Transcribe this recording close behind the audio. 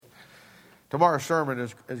Tomorrow's sermon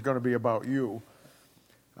is going to be about you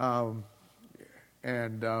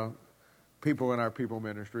and people in our people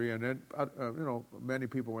ministry, and then many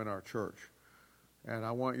people in our church. And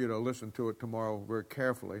I want you to listen to it tomorrow very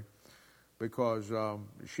carefully, because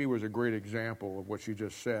she was a great example of what she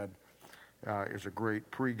just said. Is a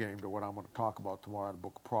great pregame to what I'm going to talk about tomorrow in the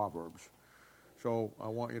book of Proverbs. So I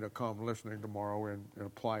want you to come listening tomorrow and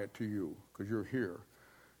apply it to you, because you're here,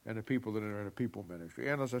 and the people that are in the people ministry.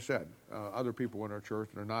 And as I said, other people in our church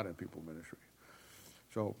that are not in people ministry.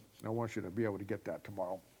 So I want you to be able to get that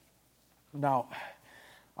tomorrow. Now,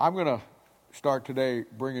 I'm going to start today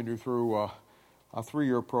bringing you through a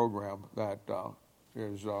 3-year program that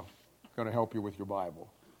is going to help you with your Bible.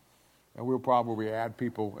 And we'll probably add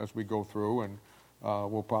people as we go through, and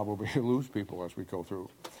we'll probably lose people as we go through.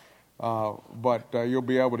 But you'll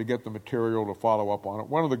be able to get the material to follow up on it.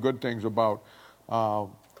 One of the good things about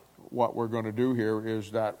what we're going to do here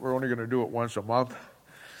is that we're only going to do it once a month.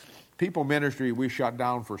 People ministry, we shut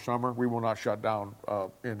down for summer. We will not shut down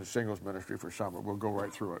in the singles ministry for summer. We'll go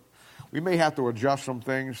right through it. We may have to adjust some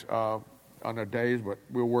things on the days, but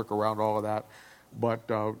we'll work around all of that. But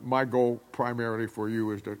my goal primarily for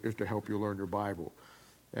you is to help you learn your Bible.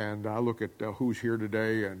 And I look at who's here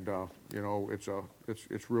today, and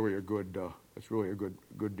it's really a good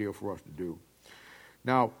deal for us to do.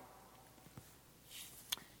 Now,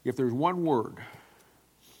 if there's one word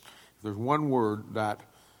that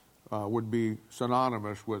would be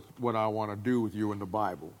synonymous with what I want to do with you in the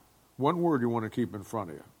Bible, one word you want to keep in front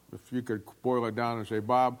of you. If you could boil it down and say,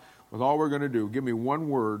 Bob, with all we're going to do, give me one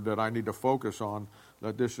word that I need to focus on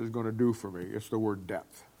that this is going to do for me. It's the word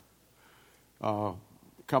depth.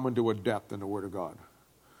 Coming to a depth in the Word of God.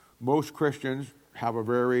 Most Christians have a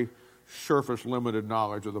very surface limited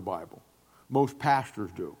knowledge of the Bible. Most pastors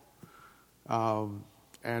do.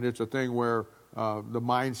 And it's a thing where the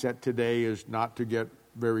mindset today is not to get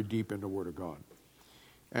very deep in the Word of God.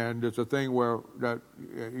 And it's a thing where that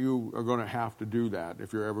you are going to have to do that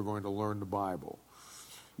if you're ever going to learn the Bible.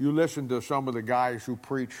 You listen to some of the guys who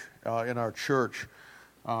preach in our church,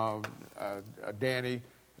 Danny,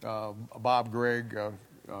 Bob Gregg,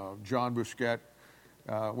 John Busquette,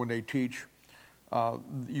 when they teach,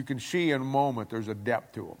 you can see in a moment there's a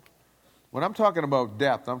depth to them. When I'm talking about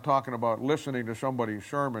depth, I'm talking about listening to somebody's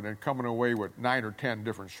sermon and coming away with 9 or 10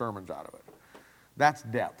 different sermons out of it. That's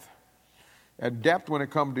depth. And depth when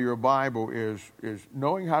it comes to your Bible is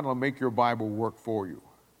knowing how to make your Bible work for you.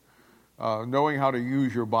 Knowing how to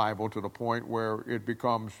use your Bible to the point where it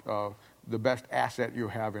becomes the best asset you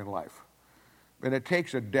have in life. And it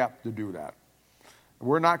takes a depth to do that.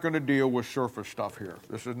 We're not going to deal with surface stuff here.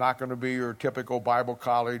 This is not going to be your typical Bible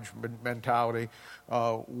college mentality.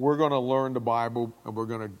 We're going to learn the Bible, and we're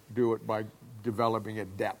going to do it by developing a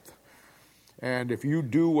depth. And if you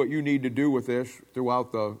do what you need to do with this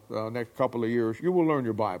throughout the next couple of years, you will learn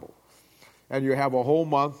your Bible. And you have a whole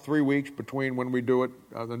month, 3 weeks between when we do it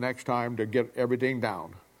the next time to get everything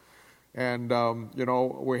down. And,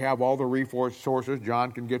 we have all the resources.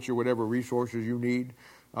 John can get you whatever resources you need.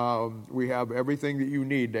 We have everything that you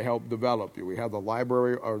need to help develop you. We have the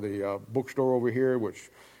library or the bookstore over here,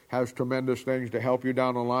 which has tremendous things to help you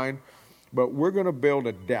down the line. But we're going to build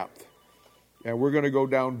a depth. And we're going to go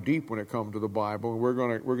down deep when it comes to the Bible, and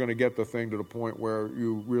we're going to get the thing to the point where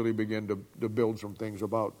you really begin to build some things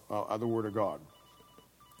about the Word of God.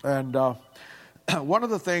 And one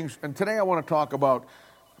of the things, and today I want to talk about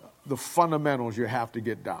the fundamentals you have to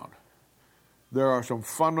get down. There are some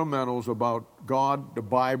fundamentals about God, the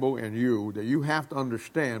Bible, and you that you have to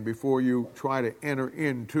understand before you try to enter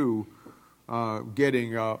into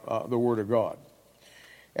getting the Word of God.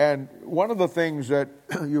 And one of the things that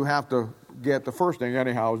you have to get, the first thing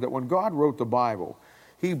anyhow, is that when God wrote the Bible,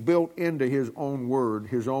 He built into His own Word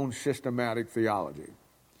His own systematic theology.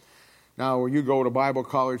 Now, when you go to Bible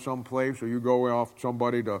college someplace, or you go off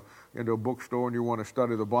into a bookstore and you want to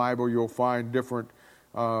study the Bible, you'll find different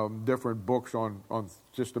books on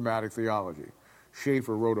systematic theology.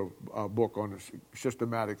 Schaeffer wrote a book on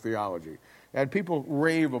systematic theology. And people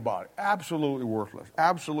rave about it. Absolutely worthless.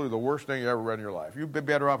 Absolutely the worst thing you ever read in your life. You'd be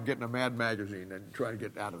better off getting a Mad magazine than trying to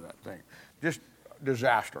get out of that thing. Just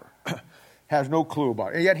disaster. Has no clue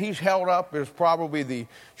about it. And yet he's held up as probably the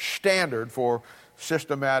standard for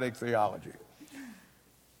systematic theology.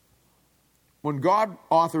 When God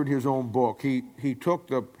authored His own book, He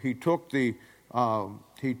took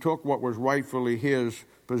what was rightfully His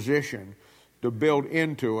position to build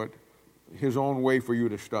into it His own way for you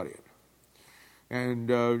to study it. And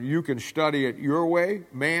you can study it your way,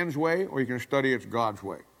 man's way, or you can study it God's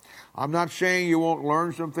way. I'm not saying you won't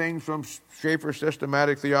learn some things from Schaeffer's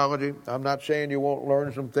systematic theology. I'm not saying you won't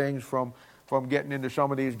learn some things from from getting into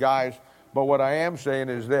some of these guys. But what I am saying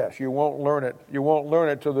is this: you won't learn it. You won't learn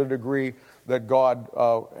it to the degree that God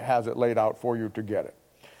has it laid out for you to get it.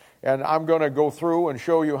 And I'm going to go through and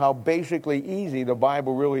show you how basically easy the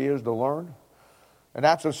Bible really is to learn. And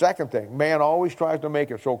that's the second thing. Man always tries to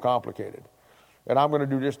make it so complicated. And I'm going to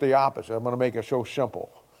do just the opposite. I'm going to make it so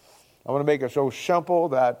simple. I'm going to make it so simple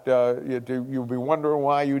that you'll be wondering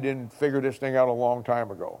why you didn't figure this thing out a long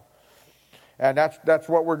time ago. And that's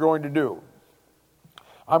what we're going to do.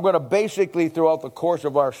 I'm going to basically, throughout the course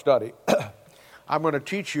of our study, I'm going to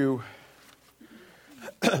teach you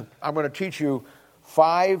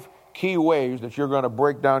 5 key ways that you're going to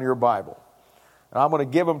break down your Bible. And I'm going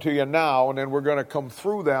to give them to you now, and then we're going to come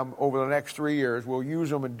through them over the next 3 years. We'll use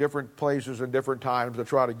them in different places and different times to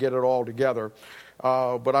try to get it all together.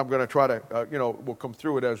 But I'm going to try to, we'll come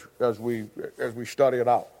through it as we study it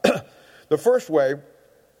out. The first way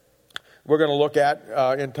we're going to look at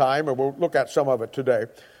in time, and we'll look at some of it today,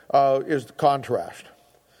 is the contrast.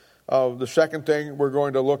 The second thing we're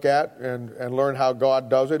going to look at and learn how God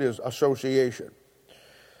does it is association.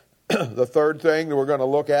 The third thing that we're going to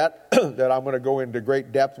look at that I'm going to go into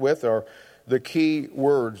great depth with are the key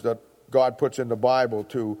words that God puts in the Bible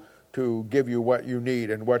to give you what you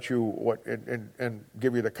need and and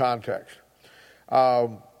give you the context.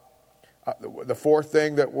 The fourth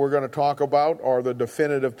thing that we're going to talk about are the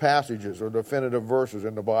definitive passages or definitive verses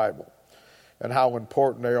in the Bible and how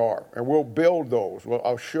important they are. And we'll build those.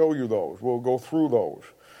 I'll show you those. We'll go through those.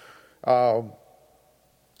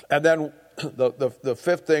 And then the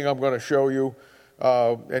fifth thing I'm going to show you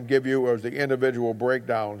and give you is the individual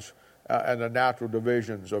breakdowns and the natural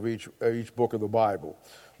divisions of each book of the Bible.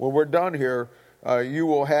 When we're done here, you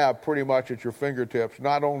will have pretty much at your fingertips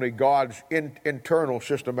not only God's internal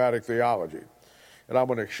systematic theology, and I'm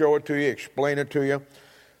going to show it to you, explain it to you.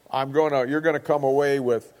 You're going to come away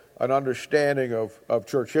with an understanding of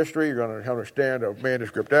church history. You're going to understand of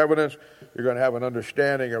manuscript evidence. You're going to have an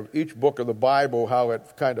understanding of each book of the Bible, how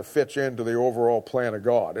it kind of fits into the overall plan of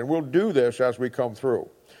God. And we'll do this as we come through.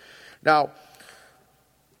 Now,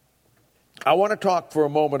 I want to talk for a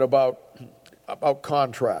moment about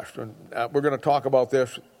contrast. And we're going to talk about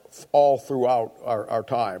this all throughout our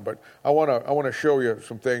time. But I want to show you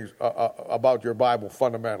some things about your Bible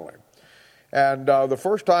fundamentally. And the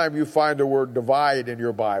first time you find the word divide in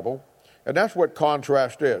your Bible, and that's what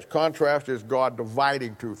contrast is. Contrast is God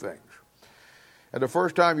dividing two things. And the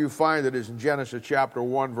first time you find it is in Genesis chapter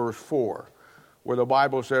 1, verse 4, where the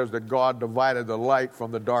Bible says that God divided the light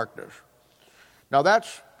from the darkness. Now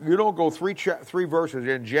you don't go three verses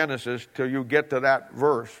in Genesis till you get to that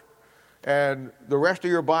verse, and the rest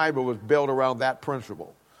of your Bible is built around that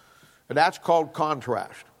principle. And that's called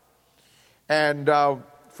contrast. And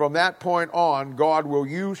from that point on, God will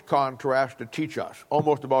use contrast to teach us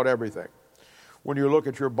almost about everything. When you look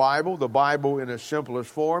at your Bible, the Bible in its simplest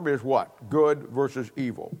form is what? Good versus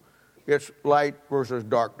evil. It's light versus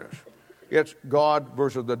darkness. It's God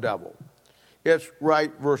versus the devil. It's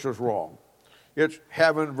right versus wrong. It's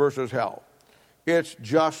heaven versus hell. It's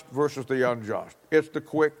just versus the unjust. It's the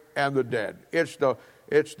quick and the dead. It's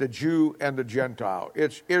the Jew and the Gentile.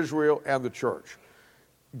 It's Israel and the church.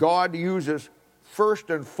 God uses first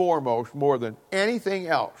and foremost, more than anything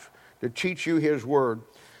else, to teach you His Word,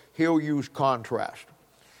 He'll use contrast.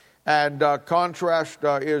 And contrast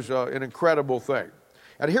is an incredible thing.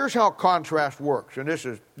 And here's how contrast works. And this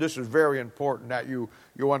is very important that you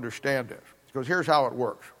understand this, because here's how it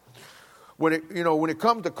works. When it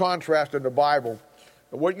comes to contrast in the Bible,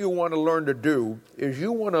 what you want to learn to do is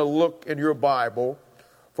you want to look in your Bible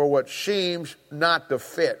for what seems not to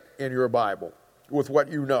fit in your Bible with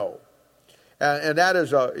what you know. And that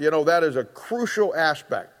is a crucial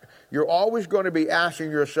aspect. You're always going to be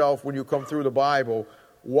asking yourself when you come through the Bible,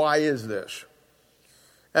 why is this?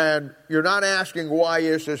 And you're not asking why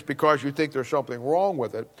is this because you think there's something wrong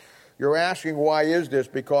with it. You're asking why is this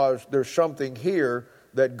because there's something here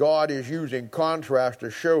that God is using contrast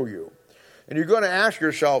to show you. And you're going to ask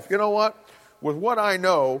yourself, you know what? With what I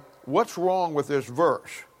know, what's wrong with this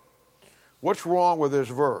verse? What's wrong with this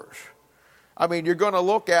verse? I mean, you're going to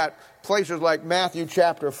look at places like Matthew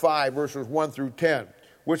chapter 5, verses 1 through 10,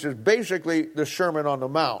 which is basically the Sermon on the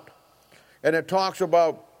Mount. And it talks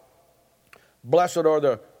about, blessed are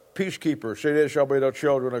the peacekeepers, so they shall be the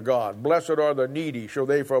children of God. Blessed are the needy, so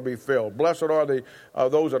they shall be filled. Blessed are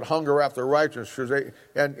those that hunger after righteousness.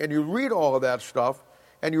 And you read all of that stuff,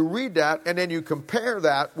 and you read that, and then you compare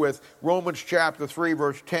that with Romans chapter 3,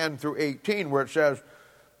 verse 10 through 18, where it says,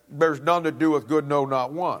 there's none that doeth good, no,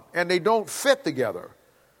 not one. And they don't fit together.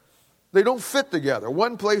 They don't fit together.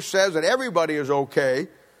 One place says that everybody is okay,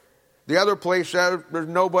 The other place says there's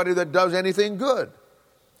nobody that does anything good.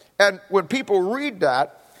 And when people read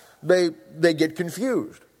that, they get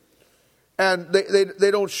confused. And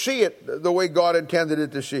they don't see it the way God intended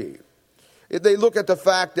it to see. If they look at the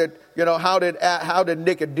fact that, how did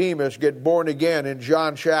Nicodemus get born again in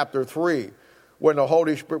John chapter 3, when the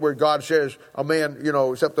Holy Spirit, where God says, a man,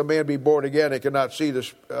 except a man be born again, he cannot see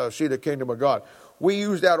the kingdom of God. We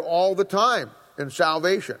use that all the time in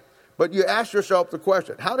salvation. But you ask yourself the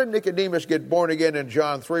question, how did Nicodemus get born again in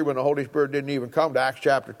John 3 when the Holy Spirit didn't even come to Acts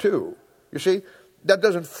chapter 2? You see, that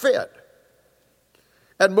doesn't fit.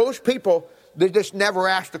 And most people, they just never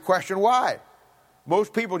ask the question why.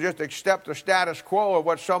 Most people just accept the status quo of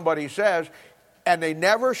what somebody says, and they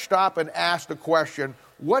never stop and ask the question,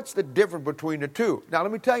 what's the difference between the two? Now,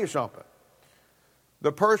 let me tell you something.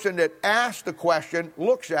 The person that asks the question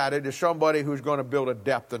looks at it as somebody who's going to build a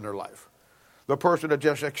depth in their life. The person that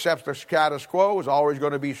just accepts the status quo is always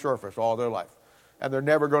going to be surface all their life. And they're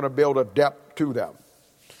never going to build a depth to them.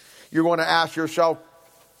 You're going to ask yourself,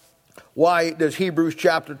 why does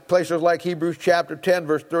places like Hebrews chapter 10,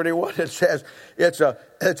 verse 31, it says, it's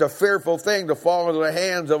a fearful thing to fall into the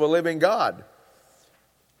hands of a living God.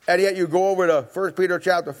 And yet you go over to 1 Peter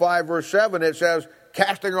chapter 5, verse 7, it says,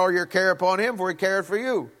 casting all your care upon him, for he cares for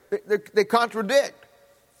you. They contradict.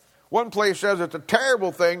 One place says it's a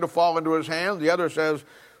terrible thing to fall into his hands. The other says,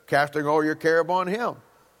 casting all your care upon him.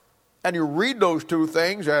 And you read those two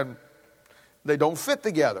things and they don't fit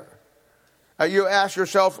together. You ask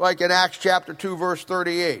yourself, like in Acts chapter 2, verse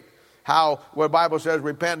 38, where the Bible says,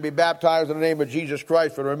 repent and be baptized in the name of Jesus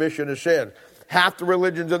Christ for the remission of sin. Half the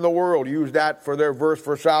religions in the world use that for their verse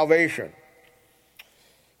for salvation.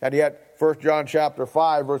 And yet, 1 John chapter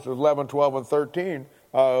 5, verses 11, 12, and 13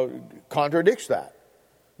 contradicts that.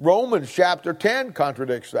 Romans chapter 10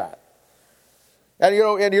 contradicts that. And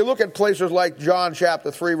you look at places like John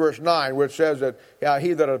chapter 3, verse 9, which says that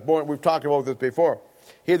he that is born, we've talked about this before,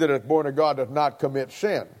 he that is born of God does not commit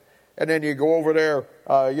sin. And then you go over there,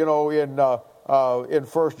 in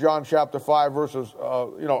 1 John chapter 5 verses,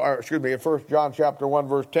 in 1 John chapter 1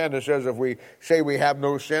 verse 10, it says, if we say we have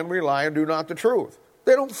no sin, we lie and do not the truth.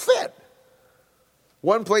 They don't fit.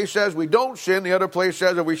 One place says we don't sin, the other place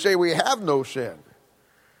says if we say we have no sin.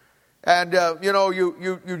 And,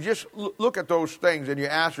 you just look at those things and you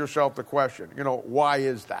ask yourself the question, why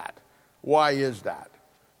is that? Why is that?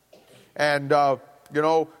 And,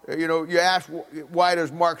 you ask, why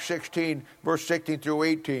does Mark 16, verse 16 through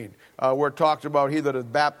 18, where it talks about he that is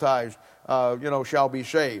baptized, shall be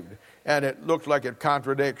saved. And it looks like it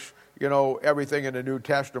contradicts, everything in the New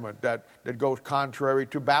Testament that goes contrary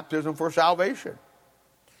to baptism for salvation.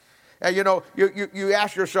 And, you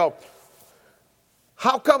ask yourself,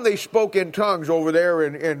 how come they spoke in tongues over there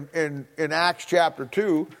in Acts chapter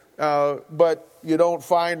 2, but you don't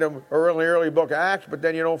find them, or in the early book of Acts, but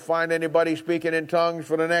then you don't find anybody speaking in tongues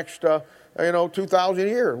for the next, 2,000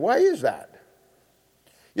 years? Why is that?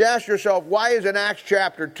 You ask yourself, why is in Acts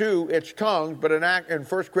chapter 2 it's tongues, but in 1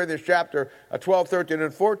 Corinthians chapter 12, 13,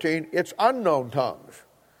 and 14, it's unknown tongues?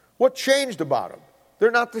 What changed about them? They're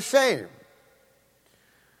not the same.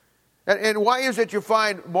 And why is it you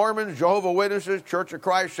find Mormons, Jehovah's Witnesses, Church of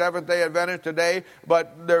Christ, Seventh-day Adventists today,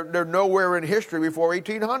 but they're nowhere in history before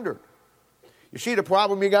 1800? You see the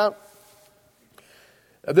problem you got?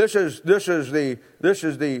 This is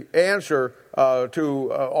the answer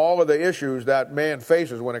to all of the issues that man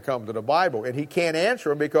faces when it comes to the Bible, and he can't answer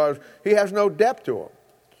them because he has no depth to them.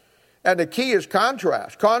 And the key is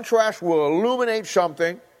contrast. Contrast will illuminate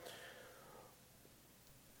something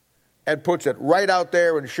and puts it right out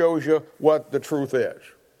there and shows you what the truth is.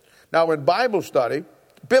 Now, in Bible study,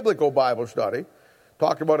 biblical Bible study,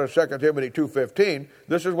 talked about in 2 Timothy 2:15,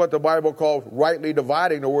 this is what the Bible calls rightly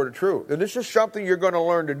dividing the word of truth. And this is something you're going to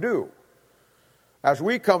learn to do. As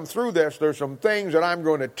we come through this, there's some things that I'm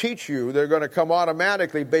going to teach you that are going to come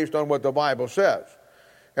automatically based on what the Bible says.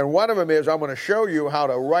 And one of them is I'm going to show you how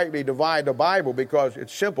to rightly divide the Bible, because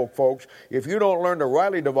it's simple, folks. If you don't learn to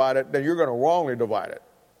rightly divide it, then you're going to wrongly divide it.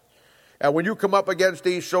 And when you come up against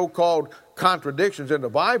these so-called contradictions in the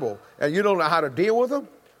Bible and you don't know how to deal with them,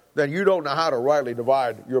 then you don't know how to rightly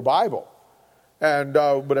divide your Bible. And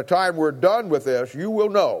by the time we're done with this, you will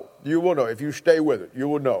know. You will know. If you stay with it, you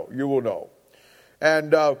will know. You will know.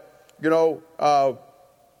 And,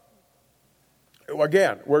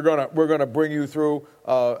 again, we're gonna bring you through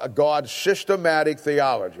God's systematic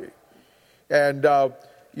theology. And,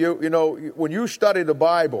 when you study the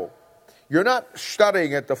Bible, you're not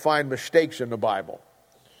studying it to find mistakes in the Bible.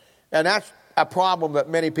 And that's a problem that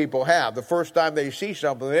many people have. The first time they see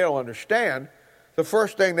something they don't understand, the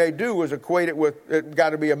first thing they do is equate it with, it's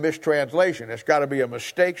got to be a mistranslation. It's got to be a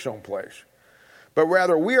mistake someplace. But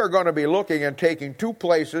rather, we are going to be looking and taking two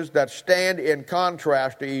places that stand in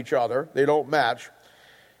contrast to each other. They don't match.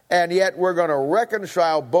 And yet we're going to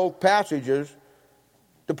reconcile both passages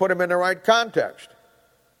to put them in the right context.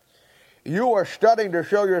 You are studying to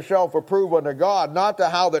show yourself approved unto God, not to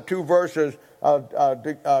how the two verses go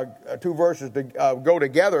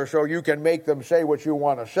together so you can make them say what you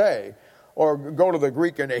want to say, or go to the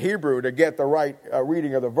Greek and the Hebrew to get the right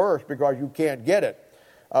reading of the verse because you can't get it.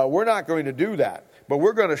 We're not going to do that. But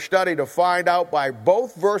we're going to study to find out by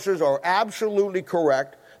both verses are absolutely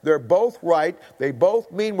correct. They're both right. They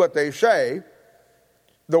both mean what they say,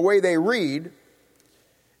 the way they read,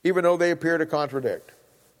 even though they appear to contradict.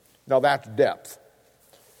 Now that's depth.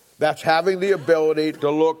 That's having the ability to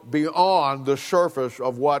look beyond the surface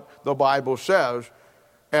of what the Bible says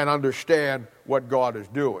and understand what God is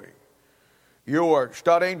doing. You are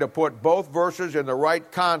studying to put both verses in the right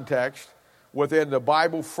context within the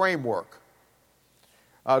Bible framework.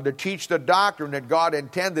 To teach the doctrine that God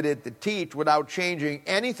intended it to teach without changing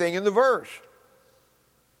anything in the verse.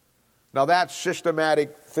 Now that's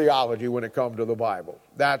systematic theology when it comes to the Bible.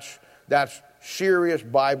 That's serious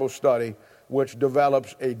Bible study which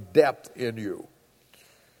develops a depth in you.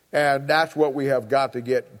 And that's what we have got to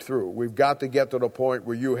get through. We've got to get to the point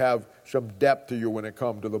where you have some depth to you when it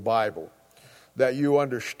comes to the Bible. That you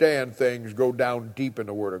understand things, go down deep in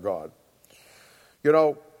the Word of God. You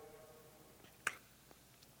know,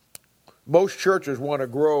 most churches want to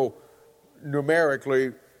grow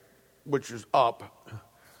numerically, which is up,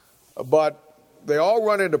 but they all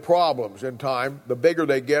run into problems in time. The bigger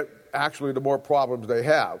they get, actually, the more problems they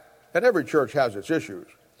have. And every church has its issues.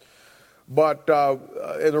 But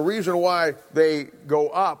and the reason why they go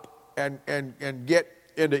up and get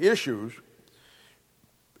into issues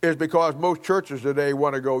is because most churches today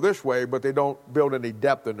want to go this way, but they don't build any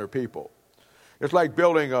depth in their people. It's like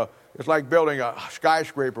building a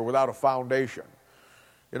skyscraper without a foundation.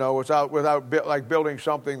 You know, like building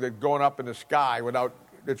something that's going up in the sky without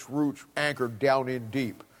its roots anchored down in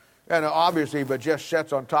deep. And obviously, if it just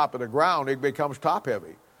sits on top of the ground, it becomes top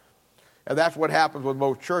heavy. And that's what happens with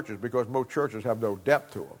most churches, because most churches have no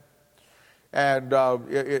depth to them. And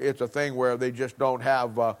it's a thing where they just don't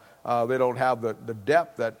have the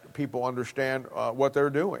depth that people understand what they're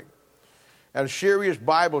doing. And serious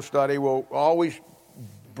Bible study will always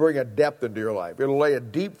bring a depth into your life. It'll lay a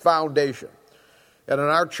deep foundation. And in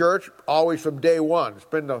our church, always from day one, it's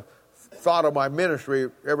been the thought of my ministry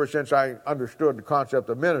ever since I understood the concept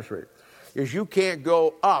of ministry, is you can't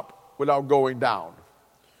go up without going down.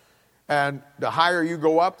 And the higher you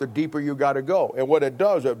go up, the deeper you got to go. And what it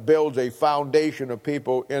does, it builds a foundation of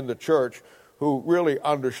people in the church who really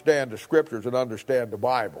understand the Scriptures and understand the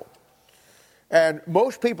Bible. And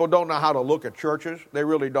most people don't know how to look at churches. They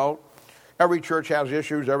really don't. Every church has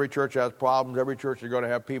issues. Every church has problems. Every church is going to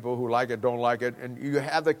have people who like it, don't like it. And you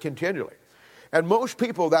have that continually. And most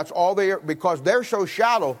people, that's all they are, because they're so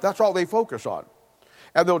shallow, that's all they focus on.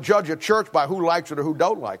 And they'll judge a church by who likes it or who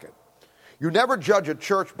don't like it. You never judge a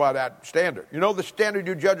church by that standard. You know the standard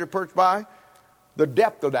you judge a church by? The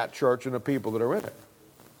depth of that church and the people that are in it.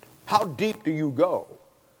 How deep do you go?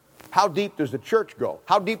 How deep does the church go?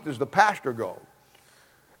 How deep does the pastor go?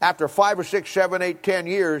 After 5 or 6, 7, 8, 10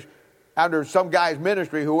 years under some guy's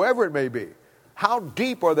ministry, whoever it may be, how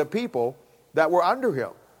deep are the people that were under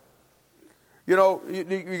him? You know,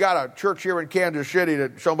 you got a church here in Kansas City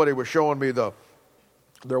that somebody was showing me their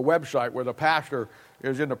website where the pastor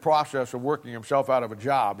is in the process of working himself out of a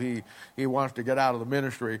job. He wants to get out of the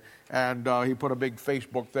ministry, and he put a big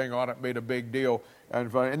Facebook thing on it, made a big deal.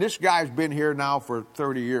 And this guy's been here now for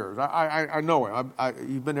 30 years. I know him.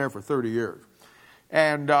 He's been there for 30 years.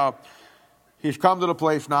 And he's come to the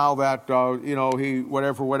place now that, he,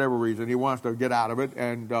 for whatever reason, he wants to get out of it,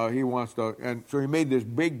 and and so he made this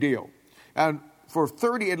big deal. And for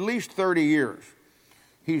at least 30 years,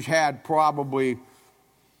 he's had probably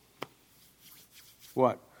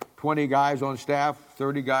 20 guys on staff,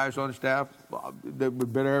 30 guys on staff that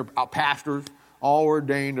have been there, pastors, all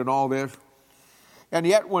ordained and all this. And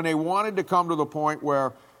yet when they wanted to come to the point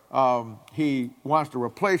where he wants to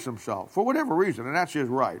replace himself, for whatever reason, and that's his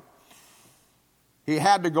right, he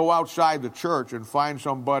had to go outside the church and find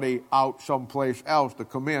somebody out someplace else to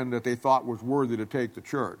come in that they thought was worthy to take the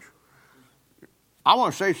church. I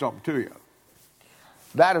want to say something to you.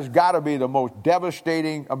 That has got to be the most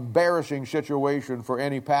devastating, embarrassing situation for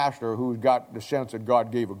any pastor who's got the sense that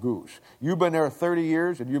God gave a goose. You've been there 30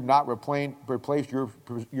 years and you've not replaced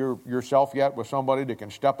yourself yet with somebody that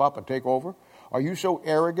can step up and take over? Are you so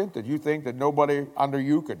arrogant that you think that nobody under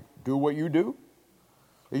you could do what you do?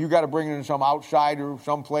 You got to bring in some outsider,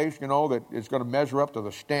 someplace, that is going to measure up to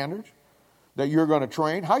the standards that you're going to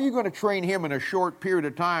train. How are you going to train him in a short period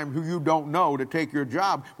of time who you don't know to take your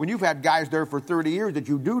job when you've had guys there for 30 years that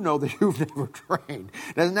you do know that you've never trained?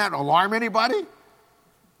 Doesn't that alarm anybody?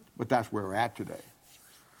 But that's where we're at today.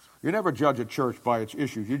 You never judge a church by its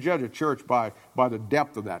issues. You judge a church by the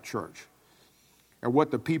depth of that church and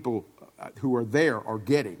what the people who are there are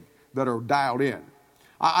getting, that are dialed in.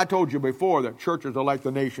 I told you before that churches are like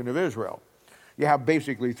the nation of Israel. You have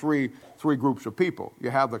basically three groups of people.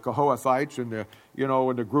 You have the Kohathites and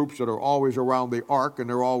the groups that are always around the ark and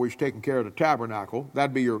they're always taking care of the tabernacle.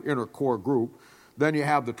 That'd be your inner core group. Then you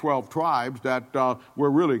have the 12 tribes that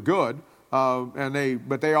were really good,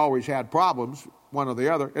 but they always had problems, one or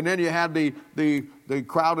the other. And then you had the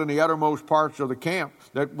crowd in the uttermost parts of the camp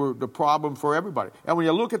that were the problem for everybody. And when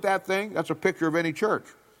you look at that thing, that's a picture of any church.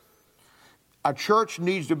 A church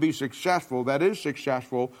needs to be successful, that is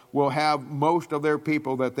successful, will have most of their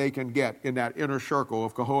people that they can get in that inner circle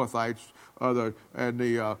of Kohathites and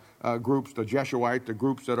the groups, the Jeshuite, the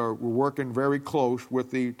groups that are working very close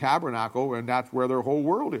with the tabernacle, and that's where their whole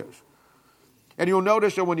world is. And you'll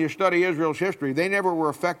notice that when you study Israel's history, they never were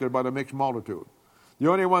affected by the mixed multitude. The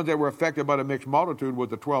only ones that were affected by the mixed multitude were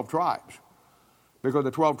the 12 tribes, because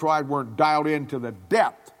the 12 tribes weren't dialed into the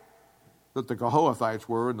depth that the Kohathites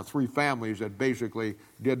were and the three families that basically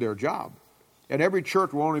did their job. And every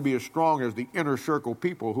church will only be as strong as the inner circle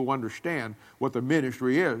people who understand what the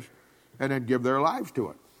ministry is and then give their lives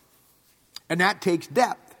to it. And that takes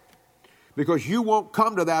depth, because you won't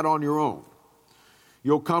come to that on your own.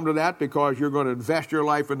 You'll come to that because you're going to invest your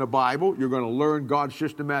life in the Bible. You're going to learn God's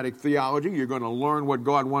systematic theology. You're going to learn what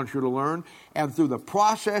God wants you to learn. And through the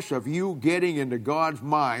process of you getting into God's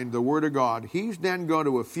mind, the Word of God, He's then going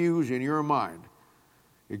to infuse in your mind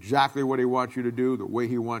exactly what He wants you to do, the way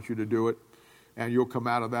He wants you to do it. And you'll come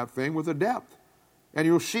out of that thing with a depth. And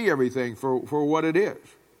you'll see everything for what it is.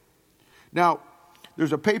 Now,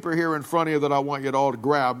 there's a paper here in front of you that I want you all to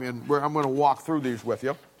grab, and I'm going to walk through these with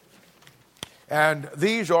you. And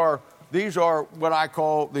these are what I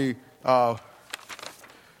call the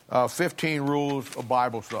 15 rules of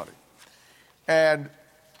Bible study. And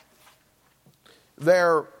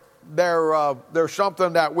they're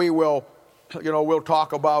something that we'll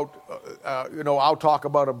talk about. I'll talk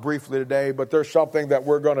about them briefly today, but there's something that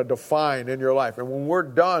we're going to define in your life. And when we're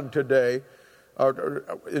done today,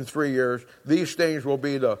 in 3 years, these things will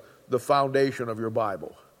be the foundation of your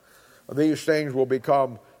Bible. These things will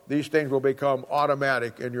become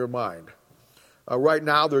automatic in your mind. Right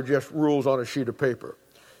now, they're just rules on a sheet of paper.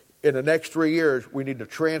 In the next 3 years, we need to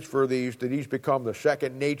transfer these, that these become the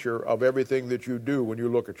second nature of everything that you do when you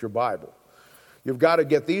look at your Bible. You've got to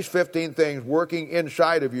get these 15 things working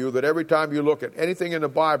inside of you, that every time you look at anything in the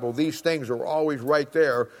Bible, these things are always right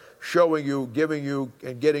there, showing you, giving you,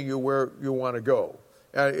 and getting you where you want to go.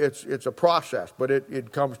 It's a process, but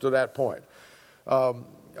it comes to that point.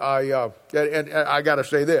 I got to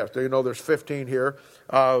say this. There's 15 here.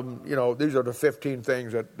 These are the 15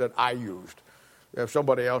 things that I used.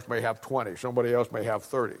 Somebody else may have 20. Somebody else may have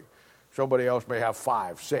 30. Somebody else may have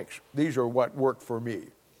 5, 6. These are what worked for me.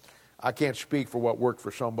 I can't speak for what worked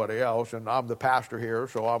for somebody else, and I'm the pastor here,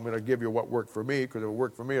 so I'm going to give you what worked for me, because if it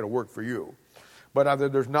worked for me, it'll work for you. But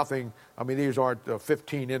there's nothing, these aren't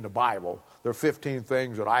 15 in the Bible. They're 15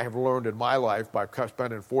 things that I have learned in my life by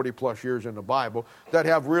spending 40 plus years in the Bible that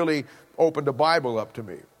have really opened the Bible up to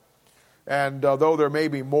me. And though there may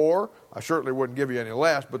be more, I certainly wouldn't give you any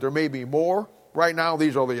less, but there may be more. Right now,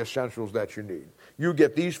 these are the essentials that you need. You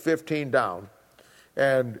get these 15 down,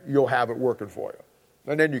 and you'll have it working for you.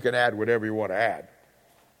 And then you can add whatever you want to add.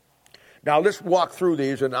 Now, let's walk through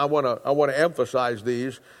these, and I want to emphasize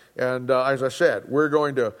these. And as I said, we're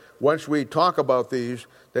going to, once we talk about these,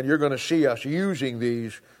 then you're going to see us using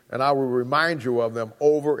these, and I will remind you of them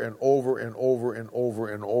over and over and over and over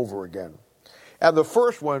and over again. And the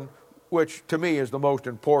first one, which to me is the most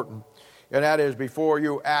important, and that is, before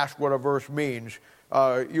you ask what a verse means,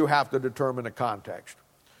 you have to determine the context.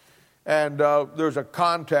 And there's a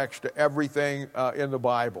context to everything in the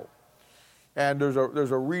Bible. And there's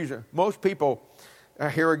a reason. Most people,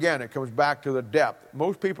 here again, it comes back to the depth.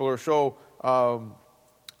 Most people are so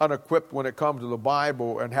unequipped when it comes to the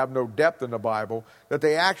Bible and have no depth in the Bible that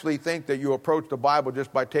they actually think that you approach the Bible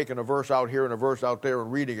just by taking a verse out here and a verse out there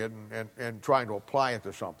and reading it and trying to apply it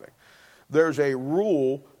to something. There's a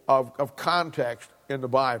rule of context in the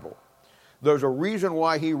Bible. There's a reason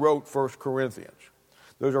why he wrote 1 Corinthians.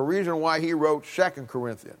 There's a reason why he wrote 2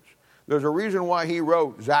 Corinthians. There's a reason why he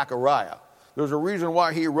wrote Zechariah. There's a reason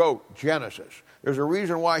why he wrote Genesis. There's a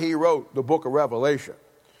reason why he wrote the book of Revelation.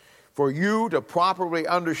 for you to properly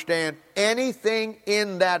understand anything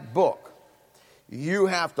in that book, you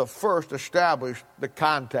have to first establish the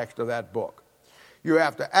context of that book. You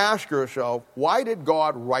have to ask yourself, why did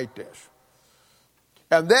God write this?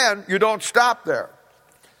 And then you don't stop there.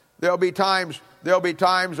 There'll be times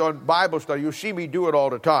on Bible study, you see me do it all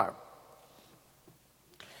the time.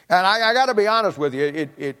 And I got to be honest with you,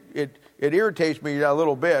 it irritates me a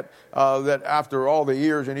little bit that after all the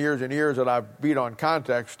years and years and years that I've been on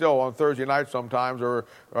context, still on Thursday nights sometimes or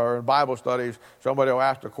in Bible studies, somebody will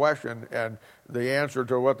ask a question and the answer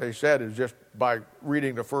to what they said is just by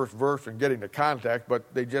reading the first verse and getting the context, but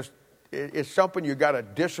it's something you got to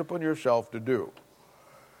discipline yourself to do.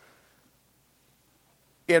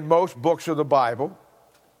 In most books of the Bible,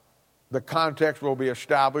 the context will be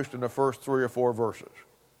established in the first 3 or 4 verses.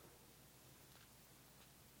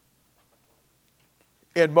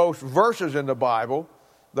 In most verses in the Bible,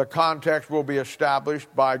 the context will be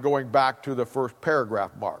established by going back to the first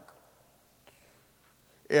paragraph mark.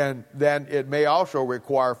 And then it may also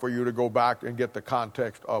require for you to go back and get the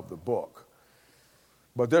context of the book.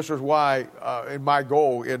 But this is why my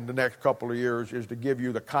goal in the next couple of years is to give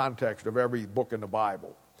you the context of every book in the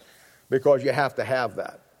Bible. Because you have to have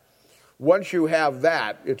that. Once you have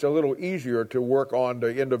that, it's a little easier to work on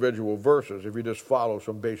the individual verses if you just follow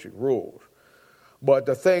some basic rules. But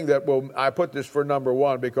the thing that I put this for number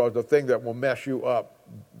 1 because the thing that will mess you up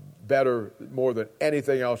better, more than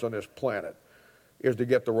anything else on this planet, is to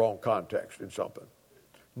get the wrong context in something.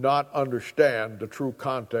 Not understand the true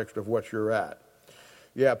context of what you're at.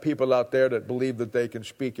 You have people out there that believe that they can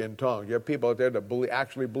speak in tongues. You have people out there that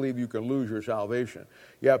actually believe you can lose your salvation.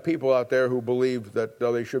 You have people out there who believe that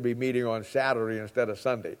they should be meeting on Saturday instead of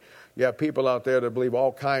Sunday. You have people out there that believe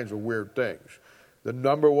all kinds of weird things. The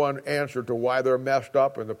number 1 answer to why they're messed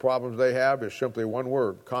up and the problems they have is simply one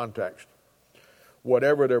word: context.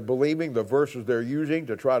 Whatever they're believing, the verses they're using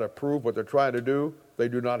to try to prove what they're trying to do, they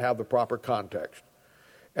do not have the proper context.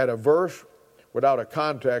 And a verse without a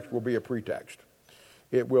context will be a pretext.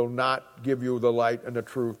 It will not give you the light and the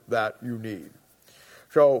truth that you need.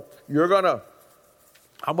 So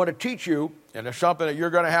I'm going to teach you, and it's something that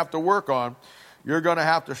you're going to have to work on. You're going to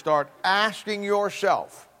have to start asking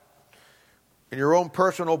yourself, in your own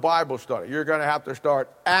personal Bible study, you're going to have to start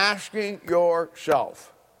asking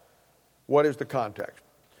yourself, what is the context?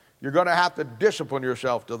 You're going to have to discipline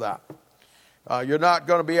yourself to that. You're not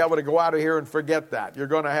going to be able to go out of here and forget that. You're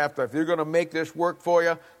going to have to, if you're going to make this work for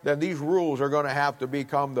you, then these rules are going to have to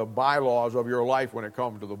become the bylaws of your life when it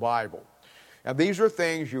comes to the Bible. And these are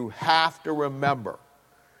things you have to remember.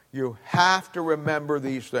 You have to remember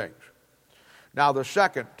these things. Now, the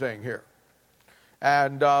second thing here,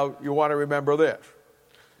 and you want to remember this,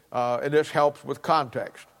 and this helps with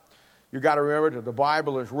context. You got to remember that the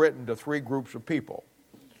Bible is written to 3 groups of people.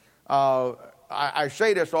 I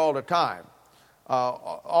say this all the time.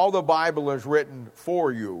 All the Bible is written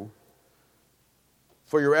for you,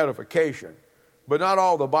 for your edification, but not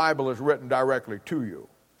all the Bible is written directly to you.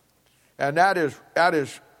 And that is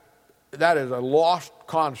a lost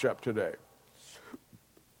concept today.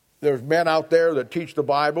 There's men out there that teach the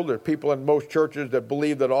Bible. There's people in most churches that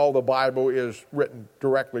believe that all the Bible is written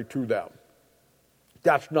directly to them.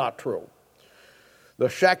 That's not true. The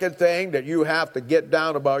second thing that you have to get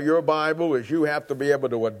down about your Bible is you have to be able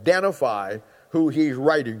to identify who he's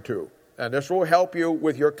writing to. And this will help you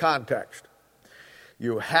with your context.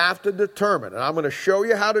 You have to determine, and I'm going to show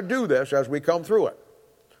you how to do this as we come through it.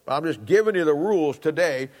 I'm just giving you the rules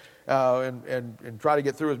today and try to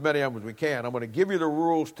get through as many of them as we can. I'm going to give you the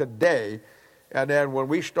rules today, and then when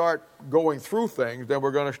we start going through things, then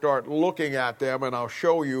we're going to start looking at them, and I'll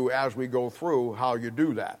show you as we go through how you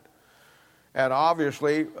do that. And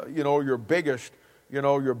obviously, your biggest,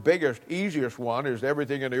 easiest one is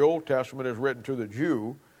everything in the Old Testament is written to the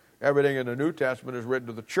Jew. Everything in the New Testament is written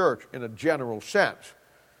to the church in a general sense.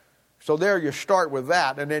 So there you start with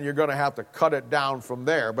that, and then you're going to have to cut it down from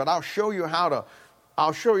there. But I'll show you how to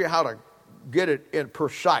get it in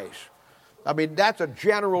precise. I mean, that's a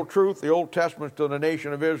general truth. The Old Testament's to the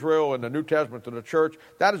nation of Israel and the New Testament to the church.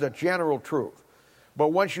 That is a general truth. But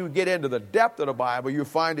once you get into the depth of the Bible, you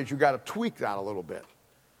find that you got to tweak that a little bit.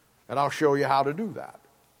 And I'll show you how to do that.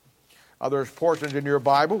 There's portions in your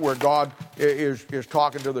Bible where God is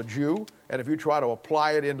talking to the Jew, and if you try to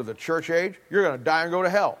apply it into the church age, you're going to die and go to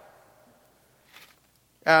hell.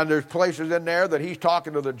 And there's places in there that he's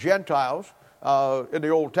talking to the Gentiles in the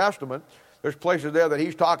Old Testament. There's places there that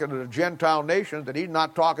he's talking to the Gentile nations, that he's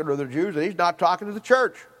not talking to the Jews, that he's not talking to the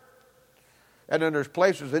church. And then there's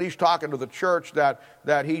places that he's talking to the church that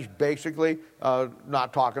he's basically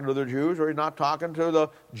not talking to the Jews, or he's not talking to the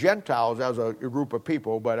Gentiles as a group of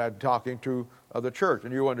people, but talking to the church.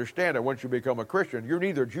 And you understand that once you become a Christian, you're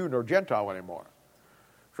neither Jew nor Gentile anymore.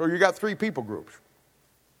 So you got three people groups.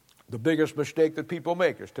 The biggest mistake that people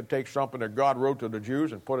make is to take something that God wrote to the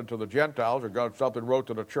Jews and put it to the Gentiles, or something wrote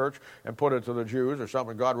to the church and put it to the Jews, or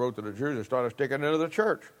something God wrote to the Jews and started sticking it into the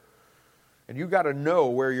church. And you got to know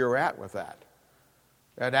where you're at with that.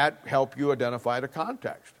 And that helps you identify the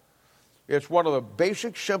context. It's one of the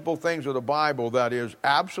basic, simple things of the Bible that is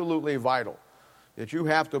absolutely vital, that you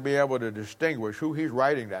have to be able to distinguish who he's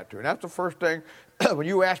writing that to. And that's the first thing. When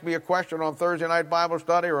you ask me a question on Thursday night Bible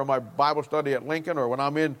study, or my Bible study at Lincoln, or when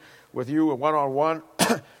I'm in with you one-on-one,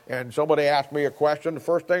 and somebody asks me a question, the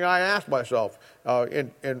first thing I ask myself,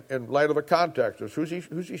 in light of the context, is who's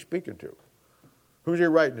he speaking to? Who's he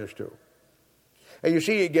writing this to? And you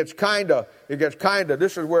see, this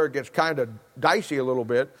is where it gets kind of dicey a little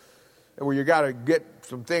bit, where you got to get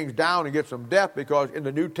some things down and get some depth, because in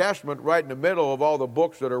the New Testament, right in the middle of all the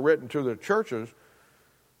books that are written to the churches,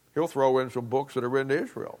 he'll throw in some books that are written to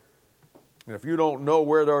Israel. And if you don't know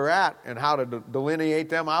where they're at and how to delineate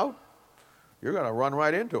them out, you're going to run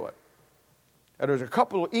right into it. And there's a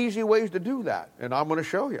couple of easy ways to do that, and I'm going to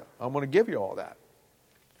show you. I'm going to give you all that.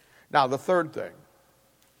 Now, the third thing.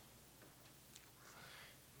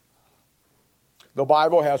 The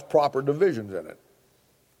Bible has proper divisions in it.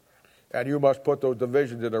 And you must put those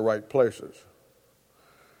divisions in the right places.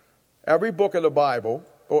 Every book of the Bible,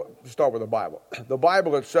 start with the Bible. The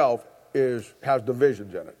Bible itself has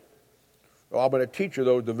divisions in it. Well, I'm going to teach you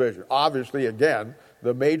those divisions. Obviously, again,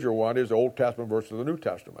 the major one is the Old Testament versus the New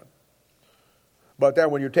Testament. But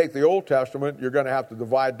then when you take the Old Testament, you're going to have to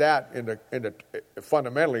divide that into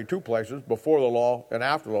fundamentally two places, before the law and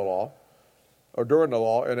after the law, or during the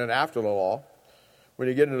law and then after the law. When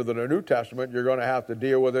you get into the New Testament, you're going to have to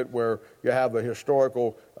deal with it where you have the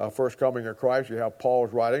historical first coming of Christ, you have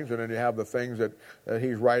Paul's writings, and then you have the things that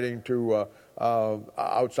he's writing to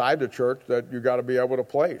outside the church that you've got to be able to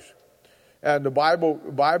place. And the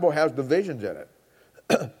Bible has divisions in it.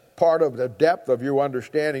 Part of the depth of you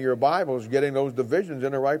understanding your Bible is getting those divisions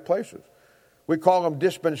in the right places. We call them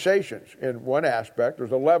dispensations in one aspect.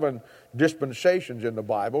 There's 11 dispensations in the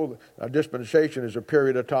Bible. A dispensation is a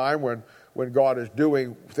period of time when God is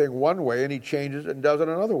doing thing one way and he changes it and does it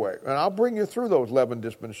another way. And I'll bring you through those 11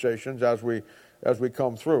 dispensations as we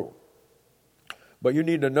come through. But you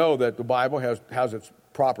need to know that the Bible has its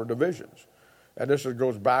proper divisions. And this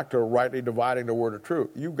goes back to rightly dividing the word of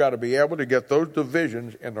truth. You've got to be able to get those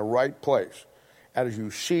divisions in the right place. And as you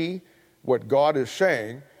see what God is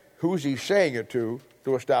saying, who's he saying it to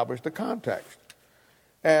establish the context.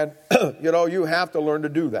 And, you have to learn to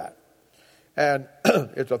do that. And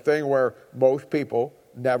it's a thing where most people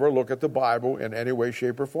never look at the Bible in any way,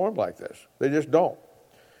 shape, or form like this. They just don't.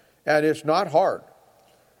 And it's not hard.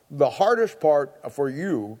 The hardest part for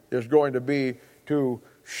you is going to be to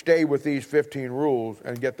stay with these 15 rules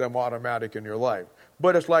and get them automatic in your life.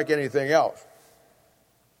 But it's like anything else.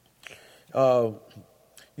 You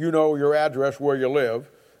know your address where you live.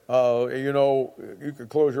 You can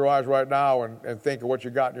close your eyes right now and think of what you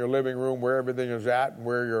got in your living room, where everything is at, and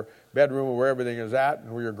where your bedroom, where everything is at,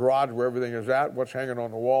 and where your garage, where everything is at, what's hanging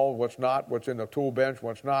on the wall, what's not, what's in the tool bench,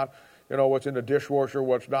 what's not, what's in the dishwasher,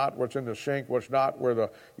 what's not, what's in the sink, what's not,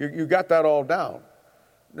 you got that all down.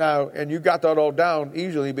 Now, and you got that all down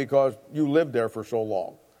easily because you lived there for so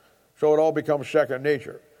long. So it all becomes second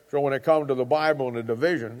nature. So when it comes to the Bible and the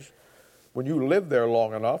divisions, when you live there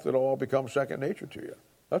long enough, it all becomes second nature to you.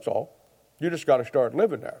 That's all. You just got to start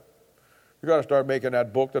living there. You got to start making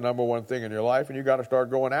that book the number one thing in your life, and you got to start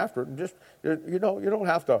going after it. And just you don't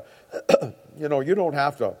have to, you don't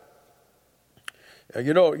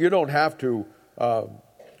have to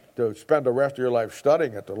spend the rest of your life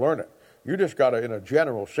studying it to learn it. You just got to, in a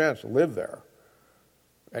general sense, live there,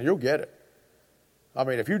 and you'll get it. I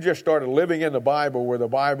mean, if you just started living in the Bible, where the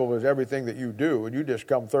Bible is everything that you do, and you just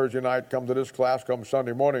come Thursday night, come to this class, come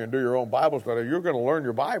Sunday morning, and do your own Bible study, you're going to learn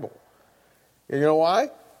your Bible. And you know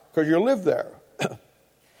why? Because you live there.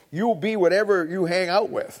 You'll be whatever you hang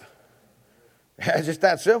out with. It's just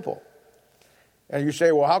that simple. And you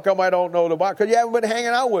say, well, how come I don't know the Bible? Because you haven't been hanging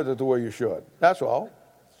out with it the way you should. That's all.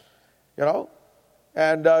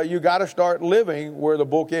 And you got to start living where the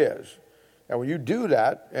book is. And when you do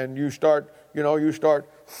that, and you start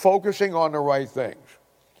focusing on the right things.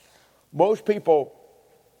 Most people,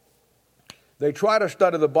 they try to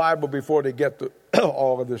study the Bible before they get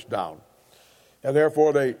all of this down. And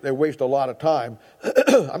therefore, they waste a lot of time.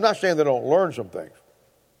 I'm not saying they don't learn some things.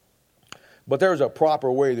 But there's a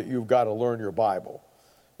proper way that you've got to learn your Bible.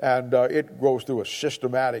 And it goes through a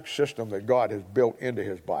systematic system that God has built into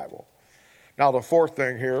his Bible. Now, the fourth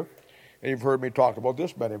thing here, and you've heard me talk about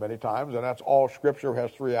this many, many times, and that's all Scripture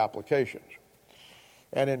has three applications.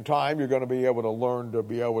 And in time, you're going to be able to learn to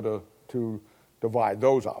be able to divide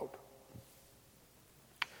those out.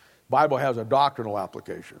 Bible has a doctrinal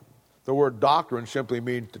application. The word doctrine simply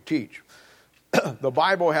means to teach. The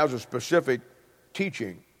Bible has a specific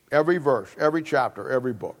teaching, every verse, every chapter,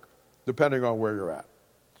 every book, depending on where you're at.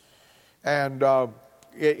 And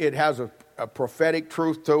it has a prophetic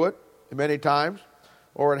truth to it many times,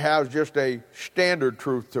 or it has just a standard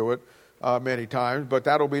truth to it many times, but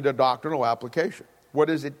that'll be the doctrinal application. What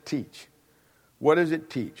does it teach? What does it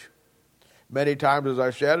teach? Many times, as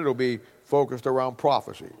I said, it'll be focused around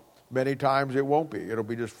prophecy. Many times it won't be. It'll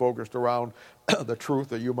be just focused around the truth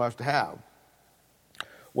that you must have.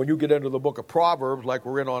 When you get into the book of Proverbs, like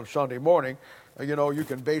we're in on Sunday morning, you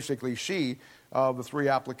can basically see the three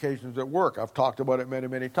applications at work. I've talked about it many,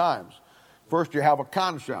 many times. First, you have a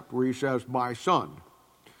concept where he says, "My son,"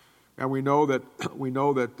 and we know that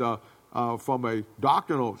from a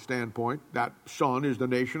doctrinal standpoint, that son is the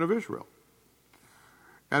nation of Israel.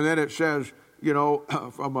 And then it says,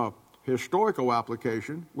 from a historical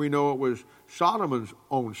application, we know it was Solomon's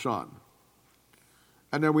own son.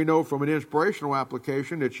 And then we know from an inspirational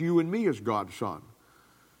application, it's you and me as God's son.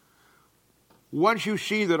 Once you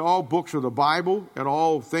see that all books of the Bible and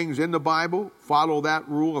all things in the Bible follow that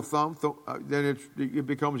rule of thumb, then it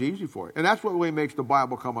becomes easy for you. And that's what really makes the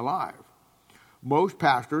Bible come alive. Most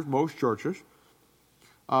pastors, most churches,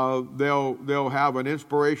 they'll have an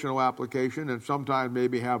inspirational application and sometimes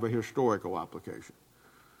maybe have a historical application.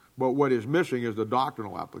 But what is missing is the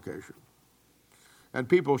doctrinal application. And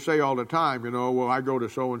people say all the time, well, I go to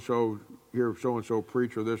so-and-so, hear so-and-so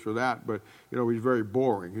preach or this or that, but, he's very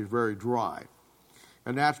boring, he's very dry.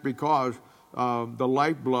 And that's because the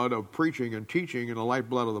lifeblood of preaching and teaching and the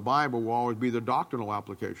lifeblood of the Bible will always be the doctrinal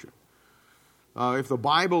application. If the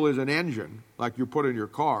Bible is an engine, like you put in your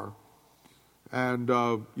car, and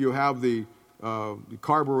you have the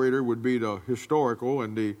carburetor would be the historical,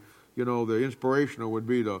 and the inspirational would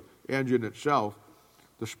be the engine itself,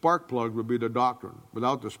 the spark plug would be the doctrine.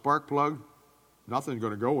 Without the spark plug, nothing's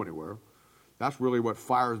going to go anywhere. That's really what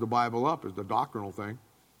fires the Bible up, is the doctrinal thing.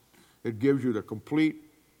 It gives you the complete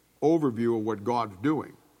overview of what God's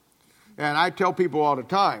doing. And I tell people all the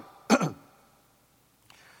time,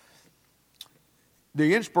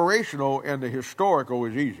 the inspirational and the historical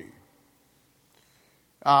is easy.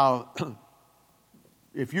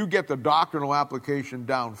 If you get the doctrinal application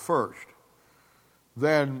down first,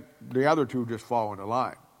 then the other two just fall into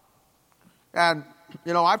line. And,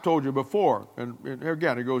 I've told you before, and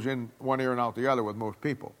again, it goes in one ear and out the other with most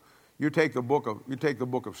people. You take the book of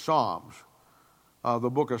Psalms. The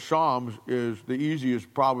book of Psalms is the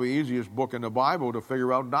probably easiest book in the Bible to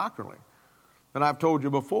figure out doctrinally. And I've told you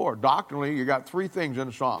before, doctrinally, you got three things in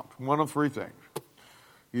the Psalms. One of three things.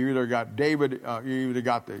 You either got doctrinally,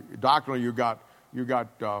 you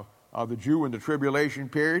got the Jew in the tribulation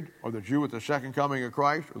period, or the Jew at the second coming of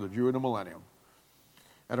Christ, or the Jew in the millennium.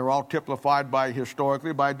 And they're all typified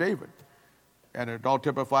historically by David. And it's all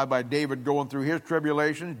typified by David going through his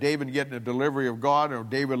tribulations, David getting the delivery of God, or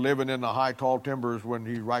David living in the high, tall timbers when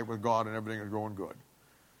he's right with God and everything is going good.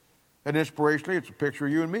 And inspirationally, it's a picture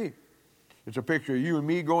of you and me. It's a picture of you and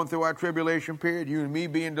me going through our tribulation period, you and me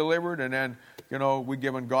being delivered, and then, we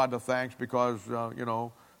giving God the thanks because,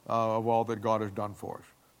 of all that God has done for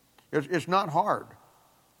us. It's not hard.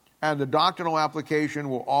 And the doctrinal application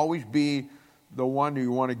will always be the one you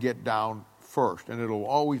want to get down first, and it'll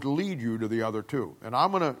always lead you to the other two. And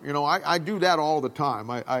I'm going to, I do that all the time.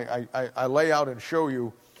 I lay out and show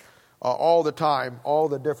you all the time all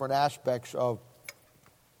the different aspects of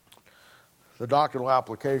the doctrinal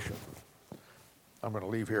application. I'm going to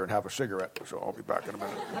leave here and have a cigarette, so I'll be back in a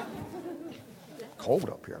minute.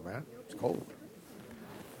 Cold up here, man. It's cold.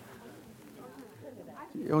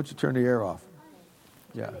 Why don't you turn the air off?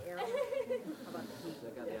 Yeah.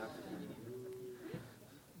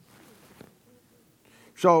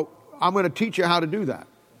 So I'm going to teach you how to do that.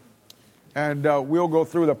 And we'll go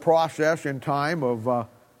through the process in time of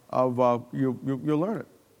you'll learn it.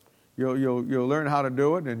 You'll learn how to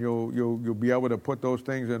do it, and you'll be able to put those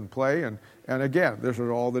things in play. And again, this is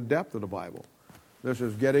all the depth of the Bible. This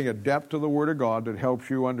is getting a depth to the Word of God that helps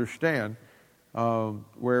you understand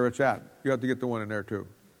where it's at. You have to get the one in there too.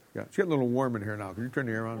 Yeah, it's getting a little warm in here now. Can you turn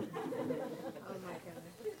the air on? Oh my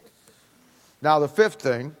goodness. Now the fifth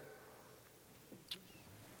thing.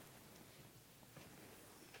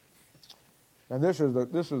 And this is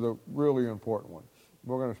a really important one.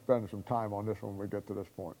 We're going to spend some time on this when we get to this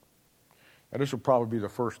point. And this will probably be the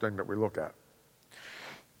first thing that we look at.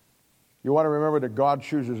 You want to remember that God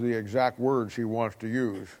chooses the exact words he wants to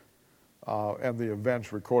use and the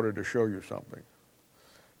events recorded to show you something.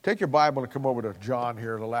 Take your Bible and come over to John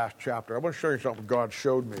here, the last chapter. I want to show you something God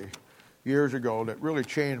showed me years ago that really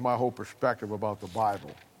changed my whole perspective about the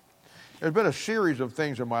Bible. There's been a series of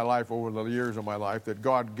things in my life over the years of my life that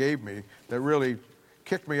God gave me that really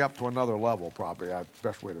kicked me up to another level, probably that's the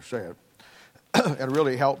best way to say it, and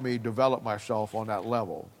really helped me develop myself on that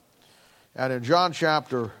level. And in John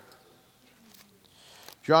chapter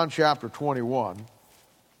 21,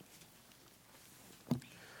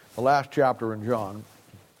 the last chapter in John,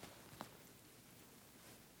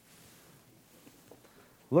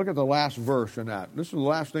 look at the last verse in that. This is the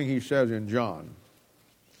last thing he says in John.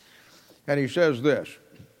 And he says this,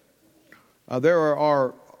 there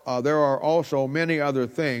are also many other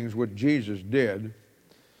things which Jesus did,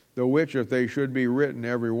 the which if they should be written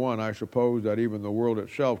every one, I suppose that even the world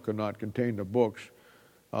itself could not contain the books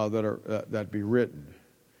that be written.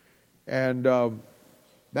 And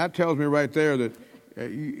that tells me right there that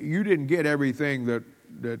you didn't get everything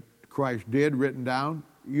that Christ did written down.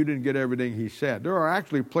 You didn't get everything he said. There are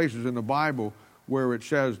actually places in the Bible where it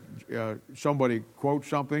says somebody quotes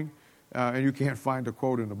something and you can't find the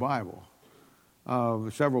quote in the Bible.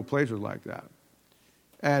 Several places like that.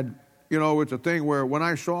 And, you know, it's a thing where when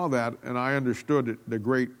I saw that and I understood the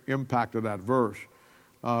great impact of that verse,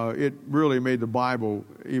 it really made the Bible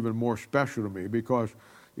even more special to me, because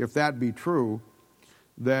if that be true,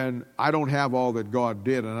 then I don't have all that God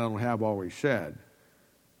did and I don't have all he said.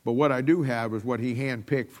 But what I do have is what he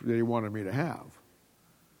handpicked that he wanted me to have.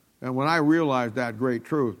 And when I realized that great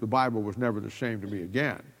truth, the Bible was never the same to me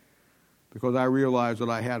again, because I realized that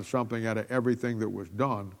I had something out of everything that was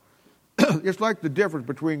done. It's like the difference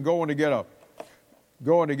between going to get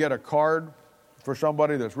a card for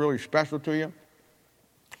somebody that's really special to you,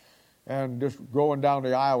 and just going down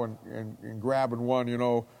the aisle and grabbing one, you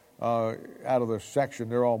know, out of the section.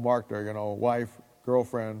 They're all marked there, you know, wife,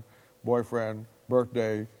 girlfriend, boyfriend,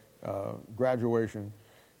 birthday, graduation,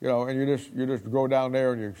 you know, and you just go down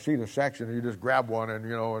there and you see the section and you just grab one and,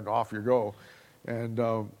 you know, and off you go.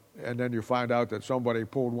 And then you find out that somebody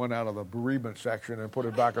pulled one out of the bereavement section and put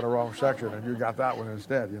it back in the wrong section, and you got that one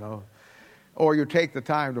instead, you know. Or you take the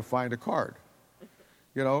time to find a card.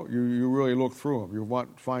 You know, you really look through them. You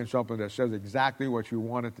find something that says exactly what you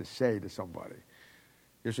wanted to say to somebody.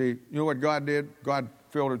 You see, you know what God did? God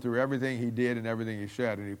filtered through everything he did and everything he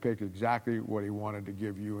said, and he picked exactly what he wanted to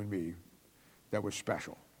give you and me that was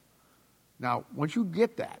special. Now, once you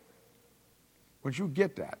get that,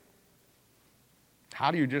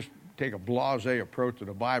 how do you just take a blasé approach to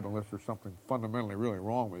the Bible unless there's something fundamentally really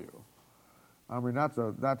wrong with you? I mean,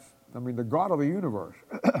 the God of the universe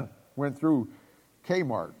went through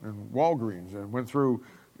Kmart and Walgreens and went through,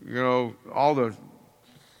 you know,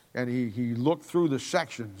 and he looked through the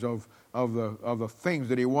sections of the things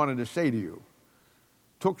that he wanted to say to you.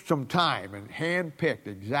 Took some time and handpicked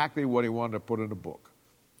exactly what he wanted to put in the book,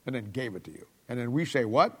 and then gave it to you. And then we say,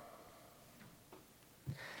 what?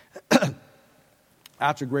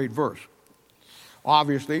 That's a great verse.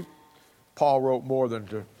 Obviously, Paul wrote more than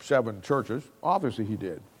to 7 churches. Obviously he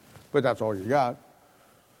did. But that's all you got.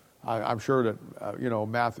 I'm sure that,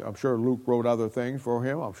 Matthew, I'm sure Luke wrote other things for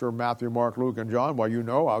him. I'm sure Matthew, Mark, Luke, and John. Well, you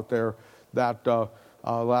know, out there, that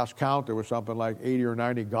last count, there was something like 80 or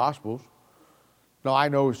 90 Gospels. Now, I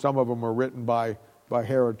know some of them were written by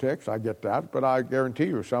heretics. I get that. But I guarantee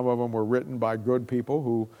you, some of them were written by good people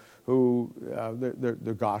who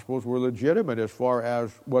the Gospels were legitimate as far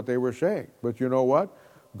as what they were saying. But you know what?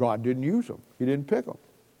 God didn't use them. He didn't pick them.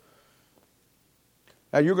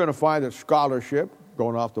 And you're going to find that scholarship,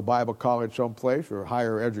 going off to Bible college someplace, or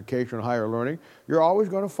higher education, higher learning, you're always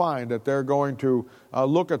going to find that they're going to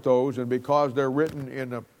look at those, and because they're written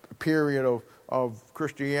in a period of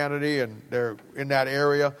Christianity and they're in that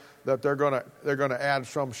area, that they're going to add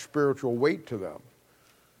some spiritual weight to them,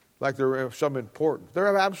 like they're of some importance. They're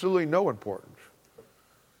of absolutely no importance.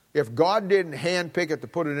 If God didn't handpick it to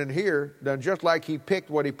put it in here, then just like he picked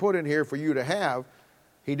what he put in here for you to have,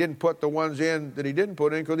 he didn't put the ones in that he didn't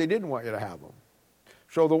put in because he didn't want you to have them.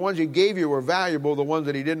 So the ones he gave you were valuable. The ones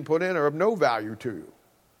that he didn't put in are of no value to you.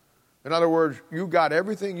 In other words, you got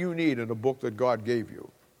everything you need in the book that God gave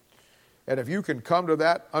you. And if you can come to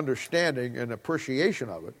that understanding and appreciation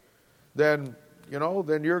of it, then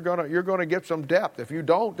you're gonna get some depth. If you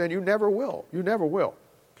don't, then you never will. You never will.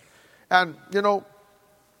 And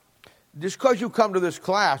just because you come to this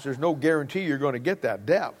class, there's no guarantee you're going to get that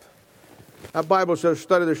depth. That Bible says,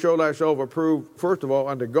 study to show thyself approved, first of all,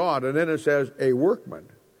 unto God, and then it says, a workman.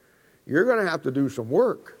 You're going to have to do some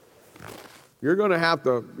work. You're going to have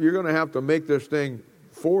to make this thing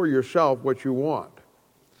for yourself what you want.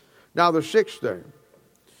 Now, the sixth thing,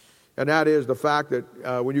 and that is the fact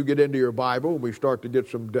that when you get into your Bible, we start to get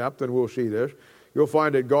some depth, and we'll see this, you'll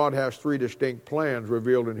find that God has three distinct plans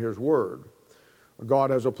revealed in His Word. God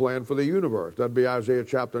has a plan for the universe. That'd be Isaiah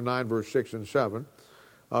chapter 9, verse 6 and 7.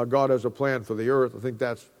 God has a plan for the earth. I think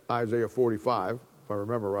that's Isaiah 45, if I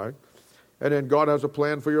remember right. And then God has a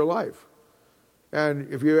plan for your life.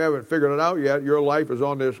 And if you haven't figured it out yet, your life is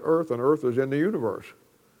on this earth, and earth is in the universe.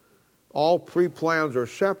 All three plans are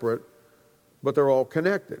separate, but they're all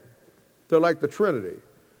connected. They're like the Trinity.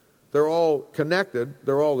 They're all connected,